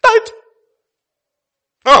 Tithe.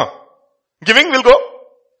 No. Giving will go.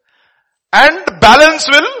 And balance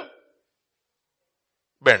will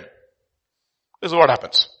bend. This is what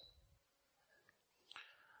happens.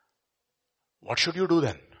 What should you do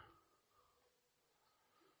then?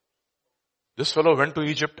 This fellow went to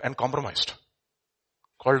Egypt and compromised.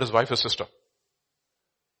 Called his wife his sister.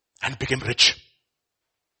 And became rich.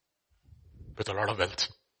 With a lot of wealth.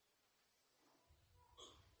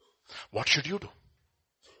 What should you do?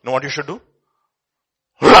 You know what you should do?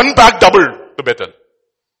 Run back double to Bethel.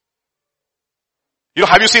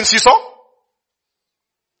 Have you seen seesaw?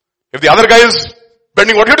 If the other guy is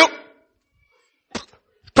bending, what do you do?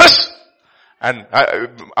 Press. And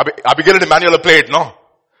Abigail and Emmanuel played, no?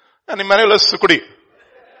 And Emmanuel is Sukudi.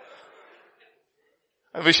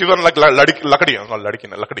 She was like Lakadi. Not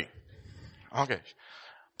Lakadi. Okay.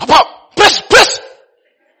 Papa, press.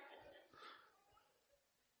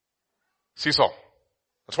 Seesaw.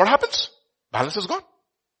 That's what happens. Balance is gone.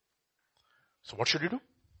 So what should you do?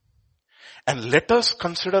 And let us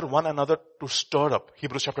consider one another to stir up.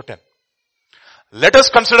 Hebrews chapter 10. Let us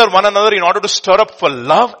consider one another in order to stir up for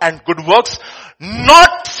love and good works,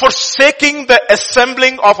 not forsaking the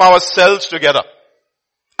assembling of ourselves together.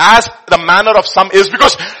 As the manner of some is,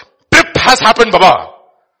 because trip has happened, Baba.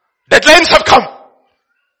 Deadlines have come.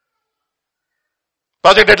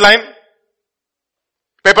 Project deadline,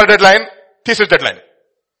 paper deadline, thesis deadline.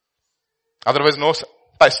 Otherwise no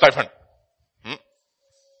stipend.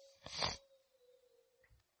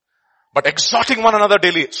 but exhorting one another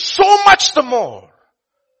daily, so much the more.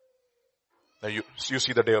 Now you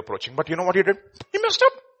see the day approaching. But you know what he did? He messed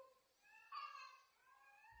up.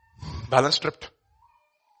 Balance tripped.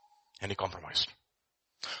 And he compromised.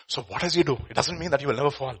 So what does he do? It doesn't mean that he will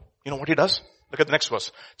never fall. You know what he does? Look at the next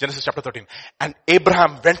verse. Genesis chapter 13. And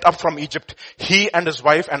Abraham went up from Egypt, he and his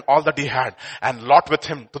wife and all that he had, and Lot with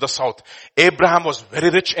him to the south. Abraham was very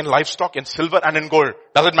rich in livestock, in silver and in gold.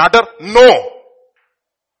 Does it matter? No.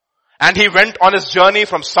 And he went on his journey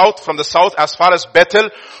from the south as far as Bethel,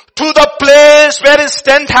 to the place where his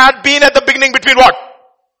tent had been at the beginning between what?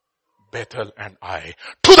 Bethel and Ai.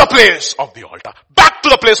 To the place of the altar. Back to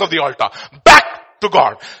the place of the altar. Back to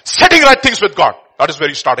God. Setting right things with God. That is where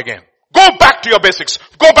you start again. Go back to your basics.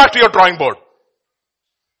 Go back to your drawing board.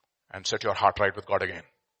 And set your heart right with God again.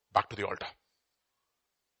 Back to the altar.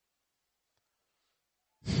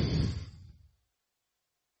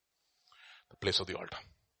 The place of the altar.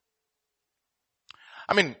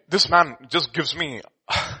 I mean, this man just gives me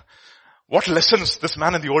what lessons this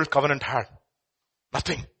man in the old covenant had.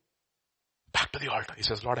 Nothing. Back to the altar. He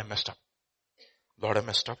says, Lord, I messed up. Lord, I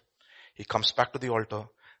messed up. He comes back to the altar,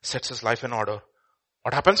 sets his life in order.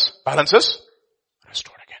 What happens? Balance is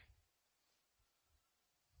restored again.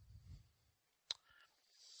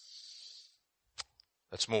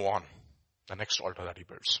 Let's move on. The next altar that he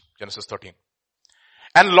builds. Genesis 13.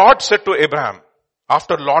 And Lord said to Abraham,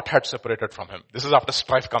 after Lot had separated from him. This is after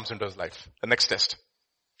strife comes into his life. The next test.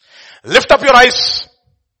 Lift up your eyes.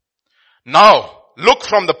 Now, look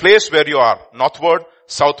from the place where you are, northward,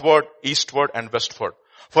 southward, eastward, and westward.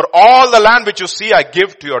 For all the land which you see, I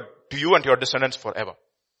give to you and to your descendants forever.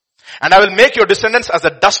 And I will make your descendants as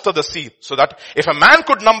the dust of the sea, so that if a man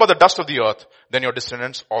could number the dust of the earth, then your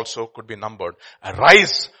descendants also could be numbered.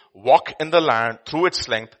 Arise, walk in the land through its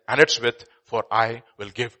length and its width, for I will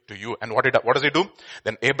give to you. And what does he do?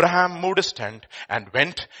 Then Abraham moved his tent and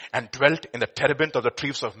went and dwelt in the terebinth of the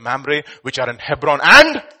trees of Mamre, which are in Hebron,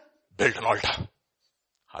 and built an altar.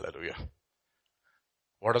 Hallelujah.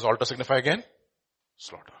 What does altar signify again?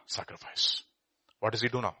 Slaughter, sacrifice. What does he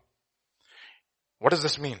do now? What does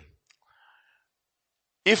this mean?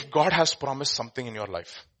 If God has promised something in your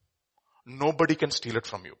life, nobody can steal it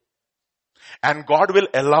from you. And God will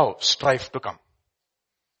allow strife to come.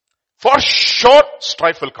 For sure,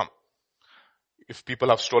 strife will come. If people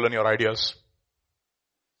have stolen your ideas,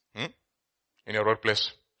 in your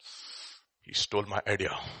workplace, he stole my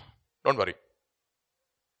idea. Don't worry.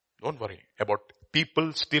 Don't worry about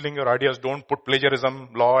people stealing your ideas. Don't put plagiarism,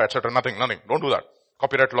 law, etc. Nothing. Don't do that.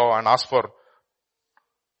 Copyright law and ask for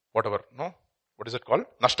whatever. No? What is it called?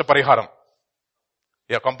 Nashta pariharam.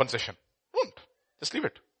 Yeah, compensation. Don't. Just leave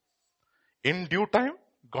it. In due time,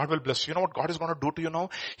 God will bless you. You know what God is going to do to you now?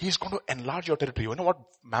 He's going to enlarge your territory. You know what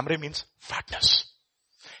Mamre means? Fatness.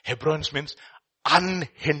 Hebron means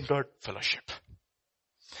unhindered fellowship.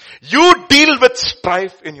 You deal with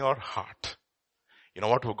strife in your heart. You know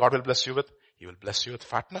what God will bless you with? He will bless you with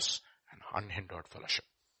fatness and unhindered fellowship.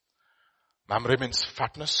 Mamre means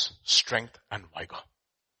fatness, strength, and vigor.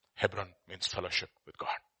 Hebron means fellowship with God.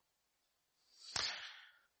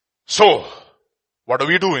 So, what do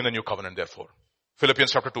we do in the new covenant therefore?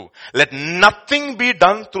 Philippians chapter 2. Let nothing be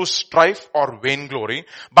done through strife or vainglory,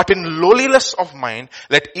 but in lowliness of mind,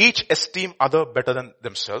 let each esteem other better than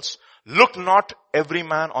themselves. Look not every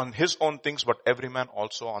man on his own things, but every man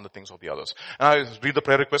also on the things of the others. And I read the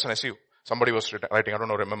prayer request and I see somebody was writing, I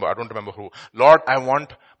don't remember who. Lord, I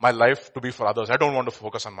want my life to be for others. I don't want to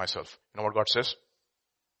focus on myself. You know what God says?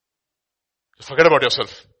 Just forget about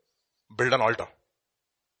yourself. Build an altar.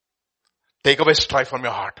 Take away strife from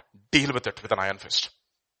your heart. Deal with it with an iron fist.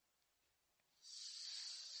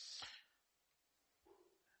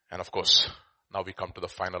 And of course, now we come to the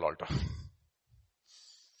final altar.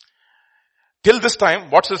 Till this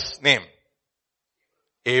time, what's his name?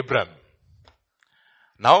 Abram.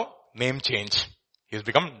 Now, name change. He's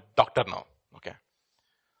become doctor now. Okay.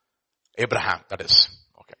 Abraham, that is.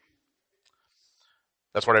 Okay.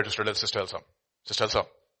 That's what I just told Sister Elsa. Sister Elsa,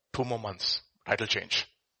 2 more months. Title change.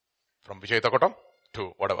 From Vijay Takotam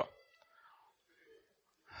to whatever.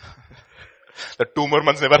 The 2 more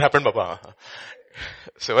months never happened, Baba.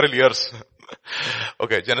 Several years.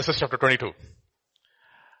 Okay, Genesis chapter 22.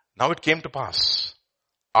 Now it came to pass,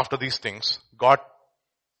 after these things, God,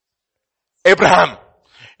 Abraham.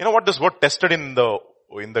 You know what this word tested in the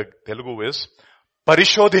Telugu is?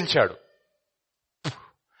 Parishodhinchadu.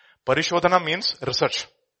 Parishodhana means research.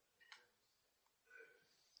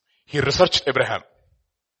 He researched Abraham.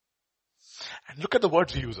 And look at the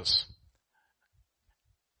words he uses.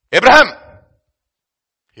 Abraham,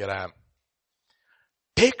 here I am.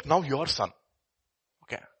 Take now your son.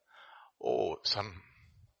 Okay. Oh, son,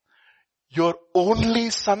 your only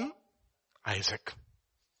son, Isaac,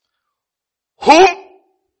 whom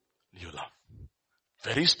you love.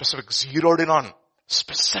 Very specific, zeroed in on,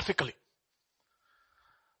 specifically.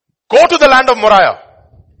 Go to the land of Moriah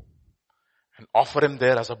and offer him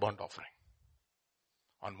there as a burnt offering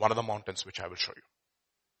on one of the mountains which I will show you.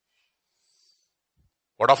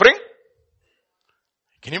 What offering?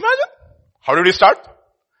 Can you imagine? How did he start?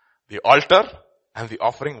 The altar and the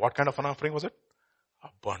offering. What kind of an offering was it? A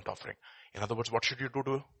burnt offering. In other words, what should you do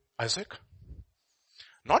to Isaac?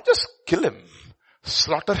 Not just kill him,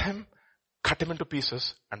 slaughter him, cut him into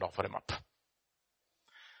pieces and offer him up.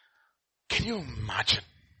 Can you imagine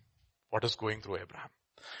what is going through Abraham?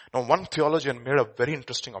 Now, one theologian made a very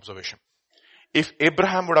interesting observation. If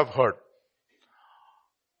Abraham would have heard,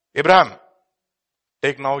 Abraham,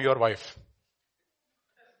 take now your wife.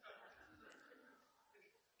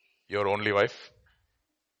 Your only wife.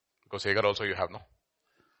 Because Hagar also you have, no?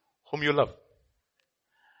 Whom you love.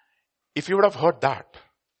 If you would have heard that,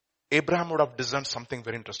 Abraham would have discerned something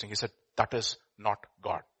very interesting. He said, that is not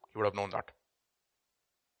God. He would have known that.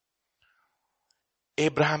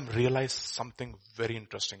 Abraham realized something very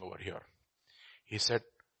interesting over here. He said,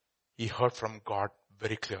 he heard from God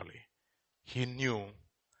very clearly. He knew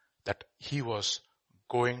that he was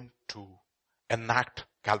going to enact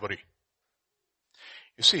Calvary.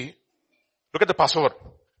 You see, look at the Passover,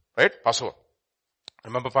 right? Passover.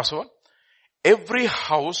 Remember Passover? Every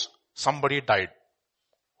house, somebody died.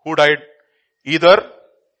 Who died? Either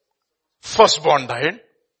firstborn died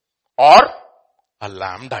or a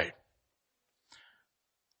lamb died.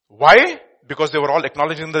 Why? Because they were all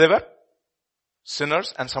acknowledging that they were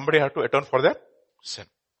sinners and somebody had to atone for their sin.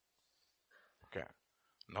 Okay.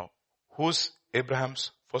 Now, who's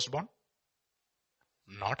Abraham's firstborn?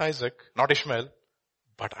 Not Isaac, not Ishmael,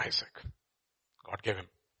 but Isaac. God gave him.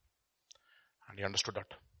 And he understood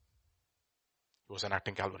that. He was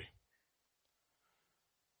enacting Calvary.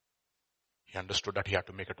 He understood that he had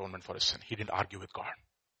to make atonement for his sin. He didn't argue with God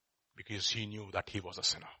because he knew that he was a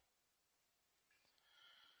sinner.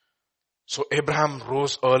 So Abraham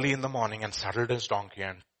rose early in the morning and saddled his donkey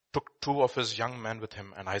and took 2 of his young men with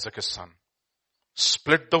him and Isaac his son,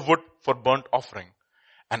 split the wood for burnt offering,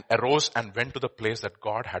 and arose and went to the place that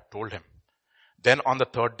God had told him. Then on the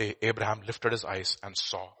 3rd day, Abraham lifted his eyes and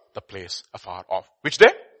saw the place afar off. Which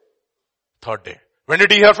day? 3rd day. When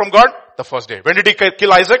did he hear from God? The 1st day. When did he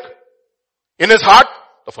kill Isaac? In his heart?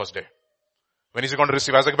 The 1st day. When is he going to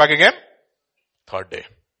receive Isaac back again? 3rd day.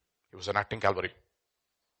 He was enacting Calvary.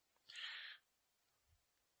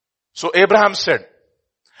 So Abraham said,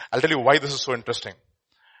 I'll tell you why this is so interesting.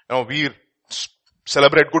 You know, we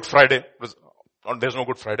celebrate Good Friday. There's no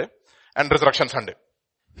Good Friday. And Resurrection Sunday.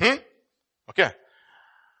 Okay.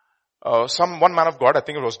 One man of God, I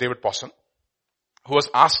think it was David Pawson, who was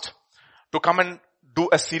asked to come and do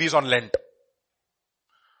a series on Lent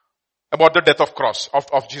about the death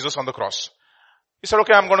of Jesus on the cross. He said,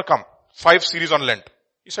 okay, I'm going to come. 5 series on Lent.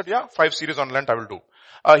 He said, yeah, 5 series on Lent I will do.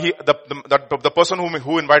 The person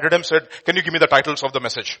who invited him said, can you give me the titles of the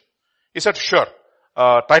message? He said, sure.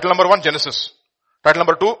 Title number 1, Genesis. Title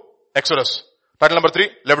number 2, Exodus. Title number 3,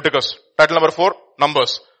 Leviticus. Title number 4,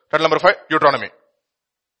 Numbers. Title number 5, Deuteronomy.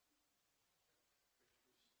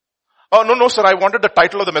 Oh, no, sir, I wanted the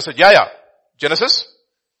title of the message. Yeah. Genesis,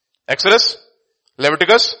 Exodus,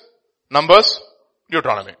 Leviticus, Numbers,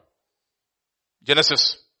 Deuteronomy.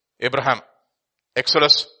 Genesis, Abraham.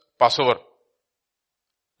 Exodus, Passover.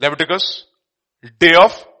 Leviticus, Day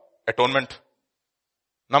of Atonement.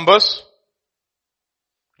 Numbers,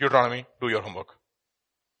 Deuteronomy, do your homework.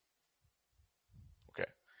 Okay.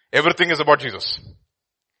 Everything is about Jesus.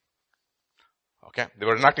 Okay. They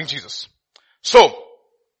were enacting Jesus. So,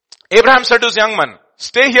 Abraham said to his young man,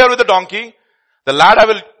 stay here with the donkey. The lad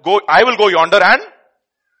I will go yonder and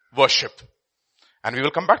worship. And we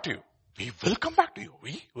will come back to you. We will come back to you.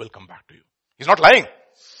 We will come back to you. He's not lying.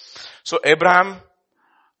 So Abraham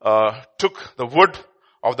took the wood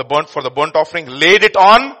of the burnt offering, laid it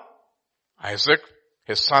on Isaac,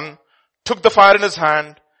 his son, took the fire in his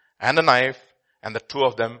hand and a knife, and the 2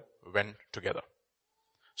 of them went together.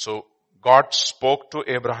 So God spoke to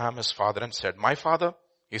Abraham, his father, and said, my father.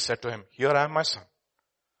 He said to him, here I am, my son.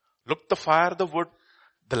 Look, the fire, the wood.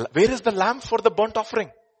 Where is the lamb for the burnt offering?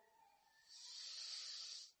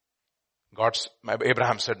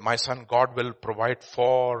 Abraham said, my son, God will provide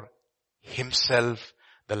for himself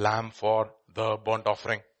the lamb for the burnt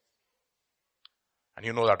offering. And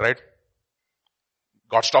you know that, right?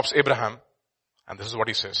 God stops Abraham, and this is what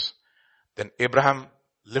he says. Then Abraham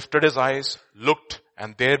lifted his eyes, looked,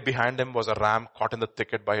 and there behind him was a ram caught in the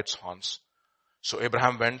thicket by its horns. So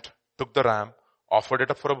Abraham went, took the ram, offered it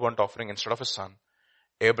up for a burnt offering instead of his son.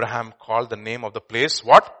 Abraham called the name of the place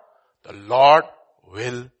what? The Lord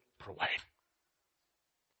will provide.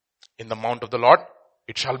 In the mount of the Lord,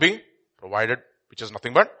 it shall be provided, which is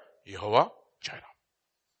nothing but Jehovah Jireh.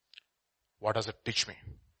 What does it teach me?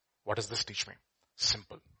 What does this teach me?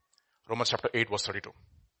 Simple. Romans chapter 8 verse 32.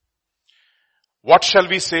 What shall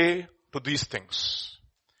we say to these things?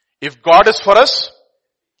 If God is for us,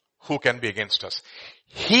 who can be against us?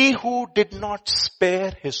 He who did not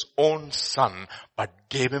spare his own son, but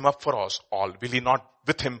gave him up for us all, will he not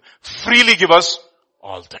with him freely give us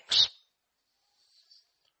all things?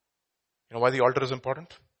 You know why the altar is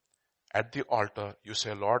important? At the altar, you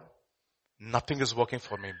say, Lord, nothing is working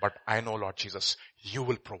for me, but I know, Lord Jesus, you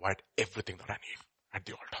will provide everything that I need at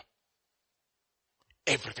the altar.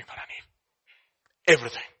 Everything that I need.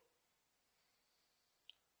 Everything.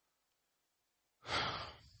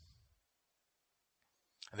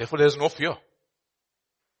 And therefore there is no fear.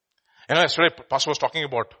 You know, yesterday pastor was talking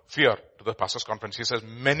about fear to the pastor's conference. He says,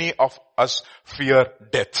 many of us fear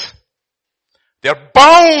death. They are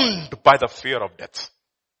bound by the fear of death.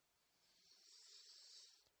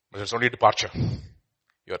 But there's only departure.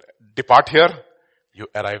 You depart here, you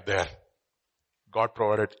arrive there. God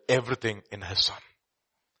provided everything in his son.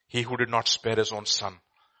 He who did not spare his own son,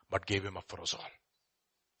 but gave him up for us all.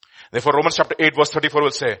 Therefore Romans chapter 8 verse 34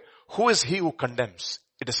 will say, who is he who condemns?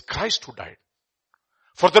 It is Christ who died.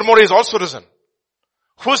 Furthermore, he is also risen.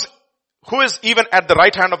 Who is even at the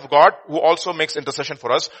right hand of God, who also makes intercession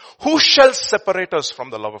for us? Who shall separate us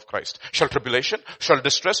from the love of Christ? Shall tribulation, shall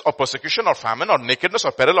distress, or persecution, or famine, or nakedness,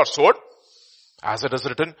 or peril, or sword? As it is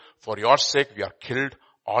written, for your sake we are killed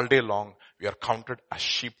all day long. We are counted as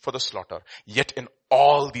sheep for the slaughter. Yet in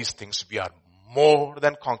all these things we are more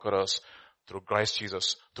than conquerors through Christ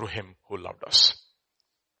Jesus, through him who loved us.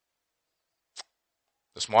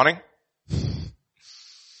 This morning,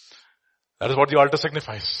 that is what the altar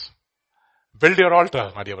signifies. Build your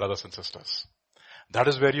altar, my dear brothers and sisters. That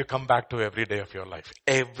is where you come back to every day of your life.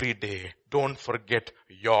 Every day. Don't forget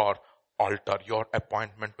your altar, your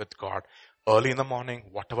appointment with God. Early in the morning,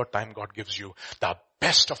 whatever time God gives you, the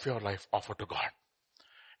best of your life offer to God.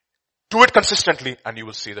 Do it consistently and you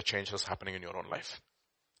will see the changes happening in your own life.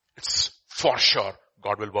 It's for sure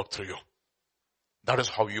God will work through you. That is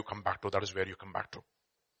how you come back to, that is where you come back to.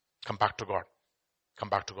 Come back to God. Come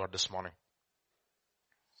back to God this morning.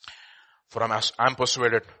 For I'm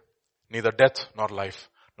persuaded neither death nor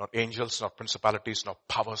life, nor angels, nor principalities, nor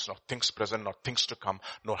powers, nor things present, nor things to come,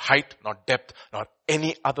 nor height, nor depth, nor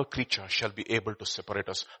any other creature shall be able to separate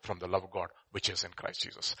us from the love of God, which is in Christ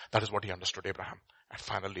Jesus. That is what he understood, Abraham. And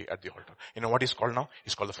finally at the altar. You know what he's called now?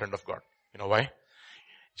 He's called the friend of God. You know why?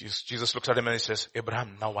 Jesus looks at him and he says,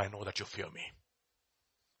 Abraham, now I know that you fear me.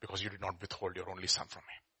 Because you did not withhold your only son from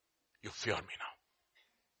me. You fear me now.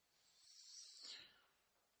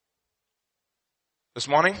 This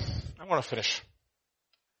morning, I'm going to finish.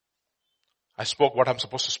 I spoke what I'm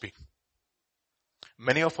supposed to speak.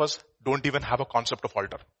 Many of us don't even have a concept of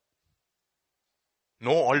altar.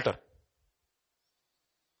 No altar.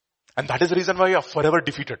 And that is the reason why you are forever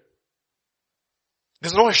defeated.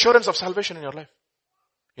 There's no assurance of salvation in your life.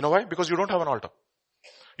 You know why? Because you don't have an altar.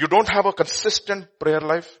 You don't have a consistent prayer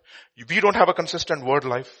life. We don't have a consistent word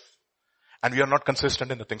life. And we are not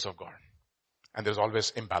consistent in the things of God. And there's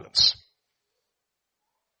always imbalance.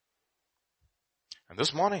 And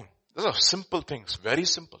this morning, these are simple things, very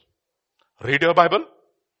simple. Read your Bible,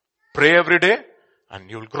 pray every day, and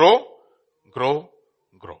you'll grow, grow,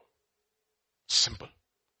 grow. Simple.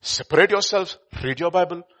 Separate yourselves, read your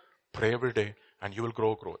Bible, pray every day, and you will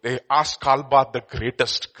grow, grow. They asked Karl Barth, the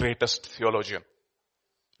greatest theologian.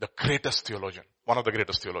 The greatest theologian. One of the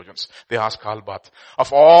greatest theologians. They asked Karl Barth,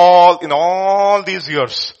 in all these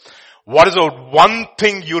years, what is the one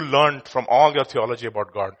thing you learned from all your theology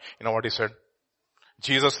about God? You know what he said?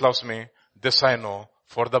 Jesus loves me, this I know,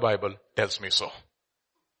 for the Bible tells me so.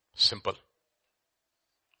 Simple.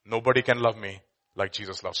 Nobody can love me like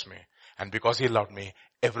Jesus loves me. And because he loved me,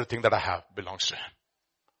 everything that I have belongs to him.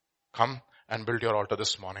 Come and build your altar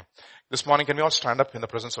this morning. This morning, can we all stand up in the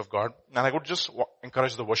presence of God? And I would just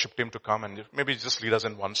encourage the worship team to come and maybe just lead us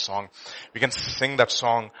in one song. We can sing that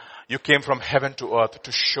song, You Came from Heaven to Earth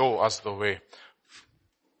to show us the way.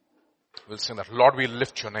 We'll sing that. Lord, we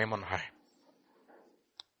lift your name on high.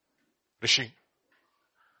 Rishi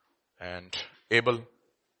and Abel,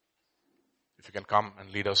 if you can come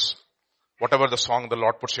and lead us. Whatever the song the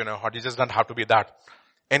Lord puts in your heart, it just doesn't have to be that.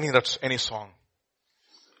 Any song.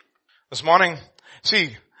 This morning,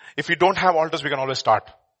 see, if we don't have altars, we can always start.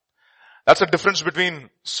 That's the difference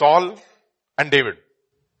between Saul and David.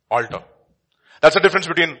 Altar. That's the difference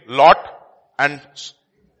between Lot and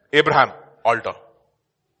Abraham, altar.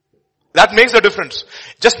 That makes the difference.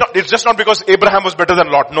 It's just not because Abraham was better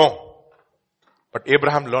than Lot, no. But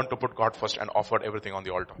Abraham learned to put God first and offered everything on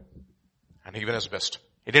the altar. And even his best.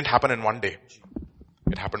 It didn't happen in one day.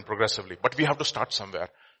 It happened progressively. But we have to start somewhere.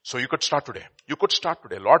 So you could start today. You could start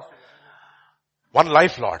today. Lord, one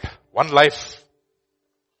life, Lord. One life.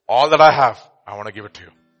 All that I have, I want to give it to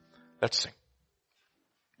you. Let's sing.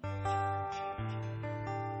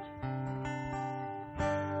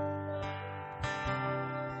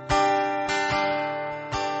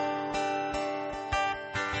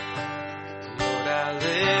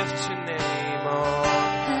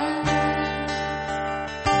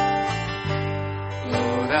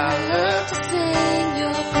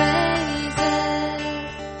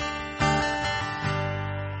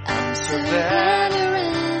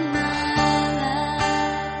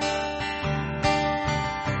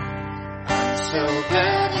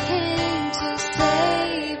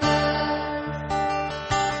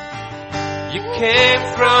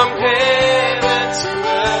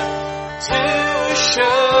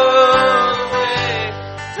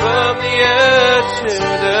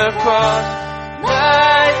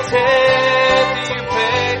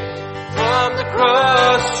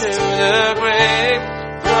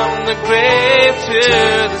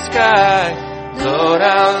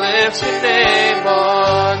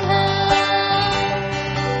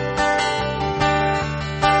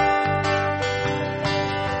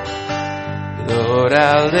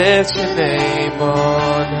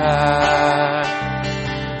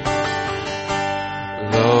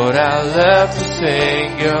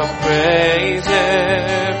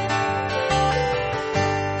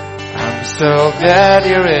 Glad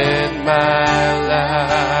you're in my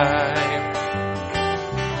life.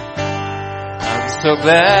 I'm so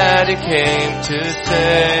glad you came to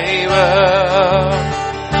save us.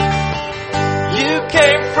 You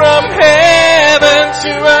came from heaven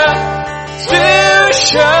to earth to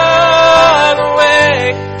show the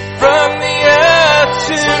way from the earth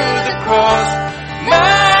to the cross.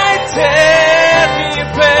 My debt you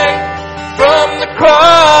paid from the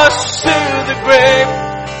cross to the grave.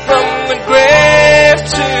 From the grave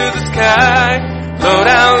to the sky, Lord,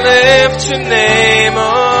 I'll lift your name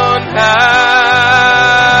on high.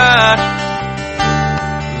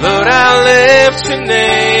 Lord, I'll lift your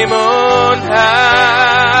name on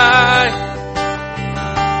high.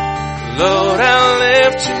 Lord, I'll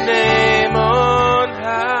lift your name on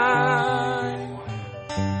high.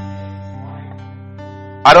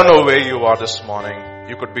 I don't know where you are this morning.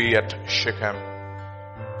 You could be at Shechem.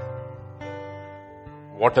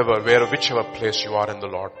 Whichever place you are in the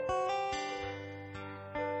Lord.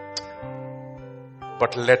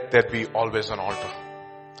 But let there be always an altar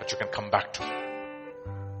that you can come back to.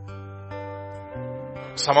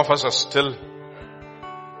 Some of us are still,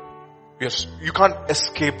 you can't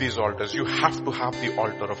escape these altars. You have to have the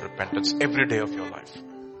altar of repentance every day of your life.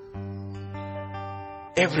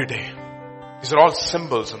 Every day. These are all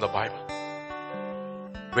symbols in the Bible.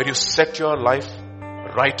 Where you set your life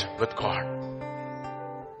right with God.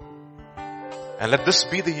 And let this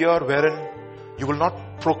be the year wherein you will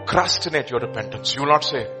not procrastinate your repentance. You will not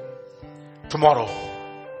say, tomorrow.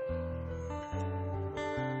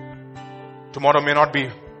 Tomorrow may not be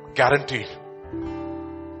guaranteed.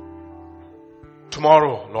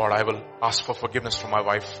 Tomorrow, Lord, I will ask for forgiveness from my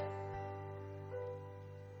wife.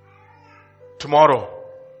 Tomorrow,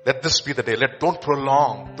 let this be the day. Don't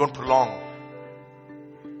prolong.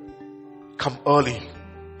 Come early.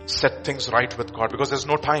 Set things right with God, because there's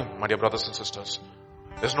no time, my dear brothers and sisters.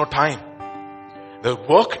 There's no time. The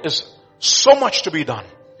work is so much to be done.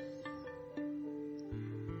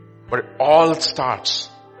 But it all starts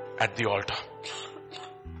at the altar,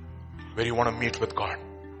 where you want to meet with God.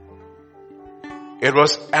 It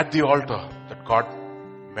was at the altar that God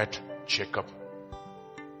met Jacob.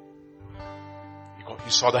 He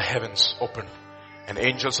saw the heavens open and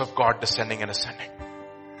angels of God descending and ascending.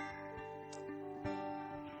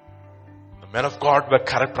 Men of God were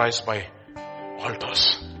characterized by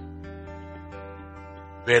altars.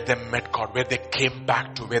 Where they met God, where they came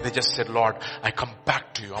back to, where they just said, Lord, I come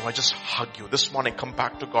back to you. I want to just hug you. This morning, come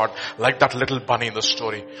back to God like that little bunny in the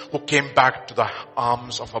story who came back to the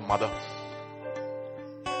arms of her mother.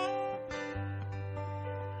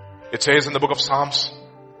 It says in the book of Psalms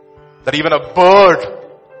that even a bird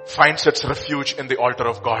finds its refuge in the altar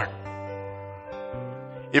of God.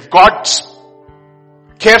 If God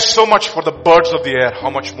cares so much for the birds of the air, how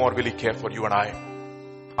much more will He care for you and I?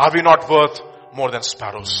 Are we not worth more than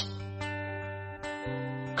sparrows?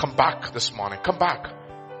 Come back this morning. Come back.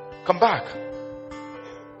 Come back.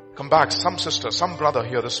 Come back. Some sister, some brother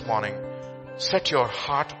here this morning. Set your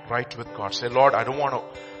heart right with God. Say, Lord, I don't want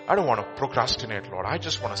to procrastinate, Lord. I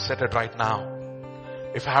just want to set it right now.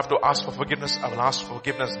 If I have to ask for forgiveness, I will ask for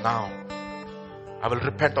forgiveness now. I will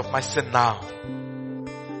repent of my sin now.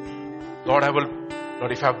 Lord,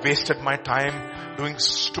 Lord, if I have wasted my time doing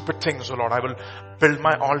stupid things, oh Lord, I will build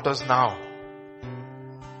my altars now.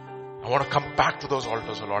 I want to come back to those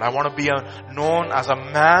altars, oh Lord. I want to be known as a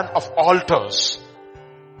man of altars.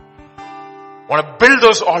 I want to build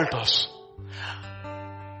those altars.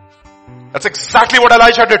 That's exactly what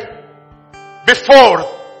Elijah did. Before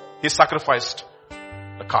he sacrificed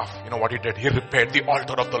the calf. You know what he did? He repaired the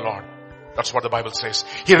altar of the Lord. That's what the Bible says.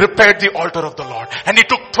 He repaired the altar of the Lord. And he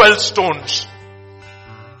took 12 stones.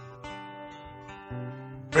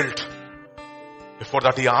 Built. Before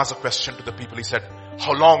that he asked a question to the people. He said,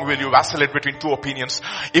 how long will you vacillate between two opinions?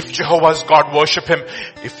 If Jehovah is God, worship him.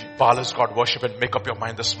 If Baal is God, worship him. Make up your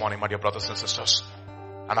mind this morning, my dear brothers and sisters.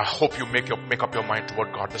 And I hope you make up your mind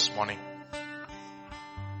toward God this morning.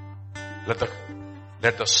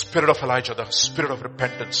 Let the spirit of Elijah, the spirit of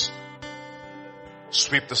repentance,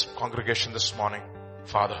 sweep this congregation this morning.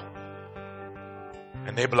 Father,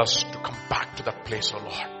 enable us to come back to that place, oh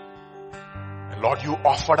Lord. And Lord, you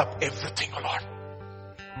offered up everything, oh Lord.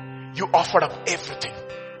 You offered up everything,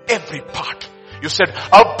 every part. You said,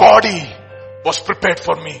 a body was prepared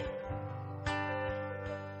for me.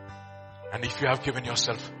 And if you have given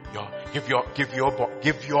yourself, give your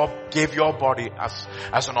body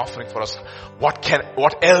as an offering for us.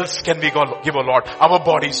 What else can we give, O Lord? Our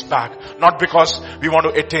bodies back. Not because we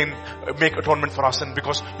want to make atonement for our sin,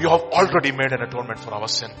 because you have already made an atonement for our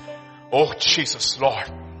sin. Oh Jesus, Lord.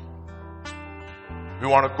 We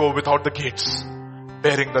want to go without the gates,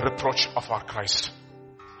 bearing the reproach of our Christ,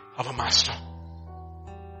 our Master.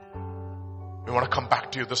 We want to come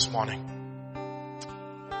back to you this morning.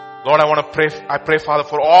 Lord, I pray, Father,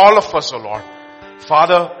 for all of us, oh Lord.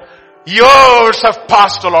 Father, years have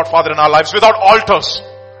passed, oh Lord, Father, in our lives without altars.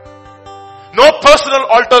 No personal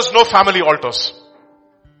altars, no family altars.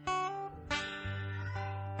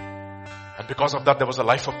 And because of that, there was a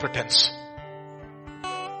life of pretense.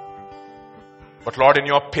 But Lord, in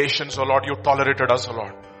your patience, oh Lord, you tolerated us, oh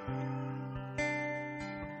Lord.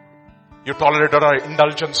 You tolerated our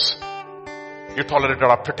indulgence. You tolerated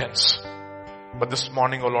our pretense. But this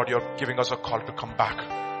morning, oh Lord, you're giving us a call to come back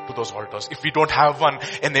to those altars. If we don't have one,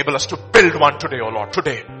 enable us to build one today, oh Lord.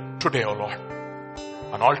 Today, oh Lord.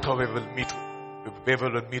 An altar where we will meet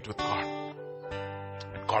with God.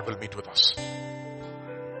 And God will meet with us.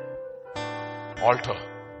 Altar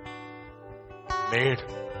made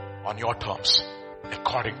on your terms,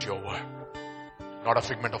 according to your word. Not a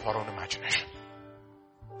figment of our own imagination.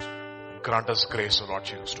 And grant us grace, oh Lord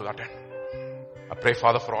Jesus, to that end. I pray,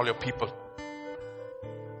 Father, for all your people.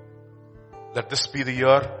 Let this be the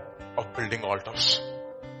year of building altars.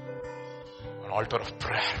 An altar of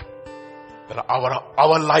prayer. That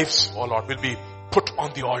our lives, oh Lord, will be put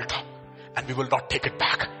on the altar. And we will not take it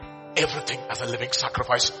back. Everything as a living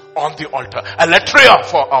sacrifice on the altar. A latria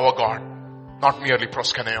for our God. Not merely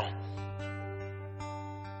proskuneo.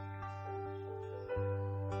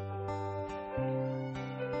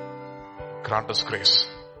 Grant us grace.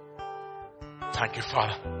 Thank you,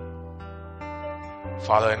 Father.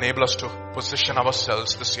 Father, enable us to position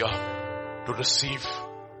ourselves this year to receive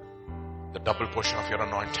the double portion of your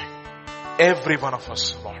anointing. Every one of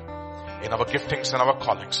us, Lord, in our giftings and our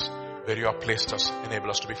callings, where you have placed us, enable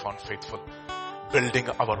us to be found faithful, building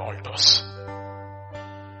our altars.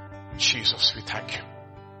 Jesus, we thank you.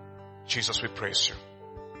 Jesus, we praise you.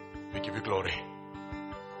 We give you glory.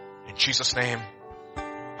 In Jesus' name,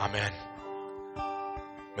 amen.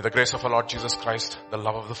 May the grace of our Lord Jesus Christ, the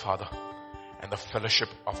love of the Father, and the fellowship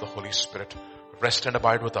of the Holy Spirit rest and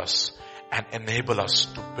abide with us and enable us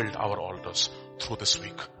to build our altars through this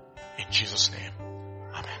week. In Jesus' name.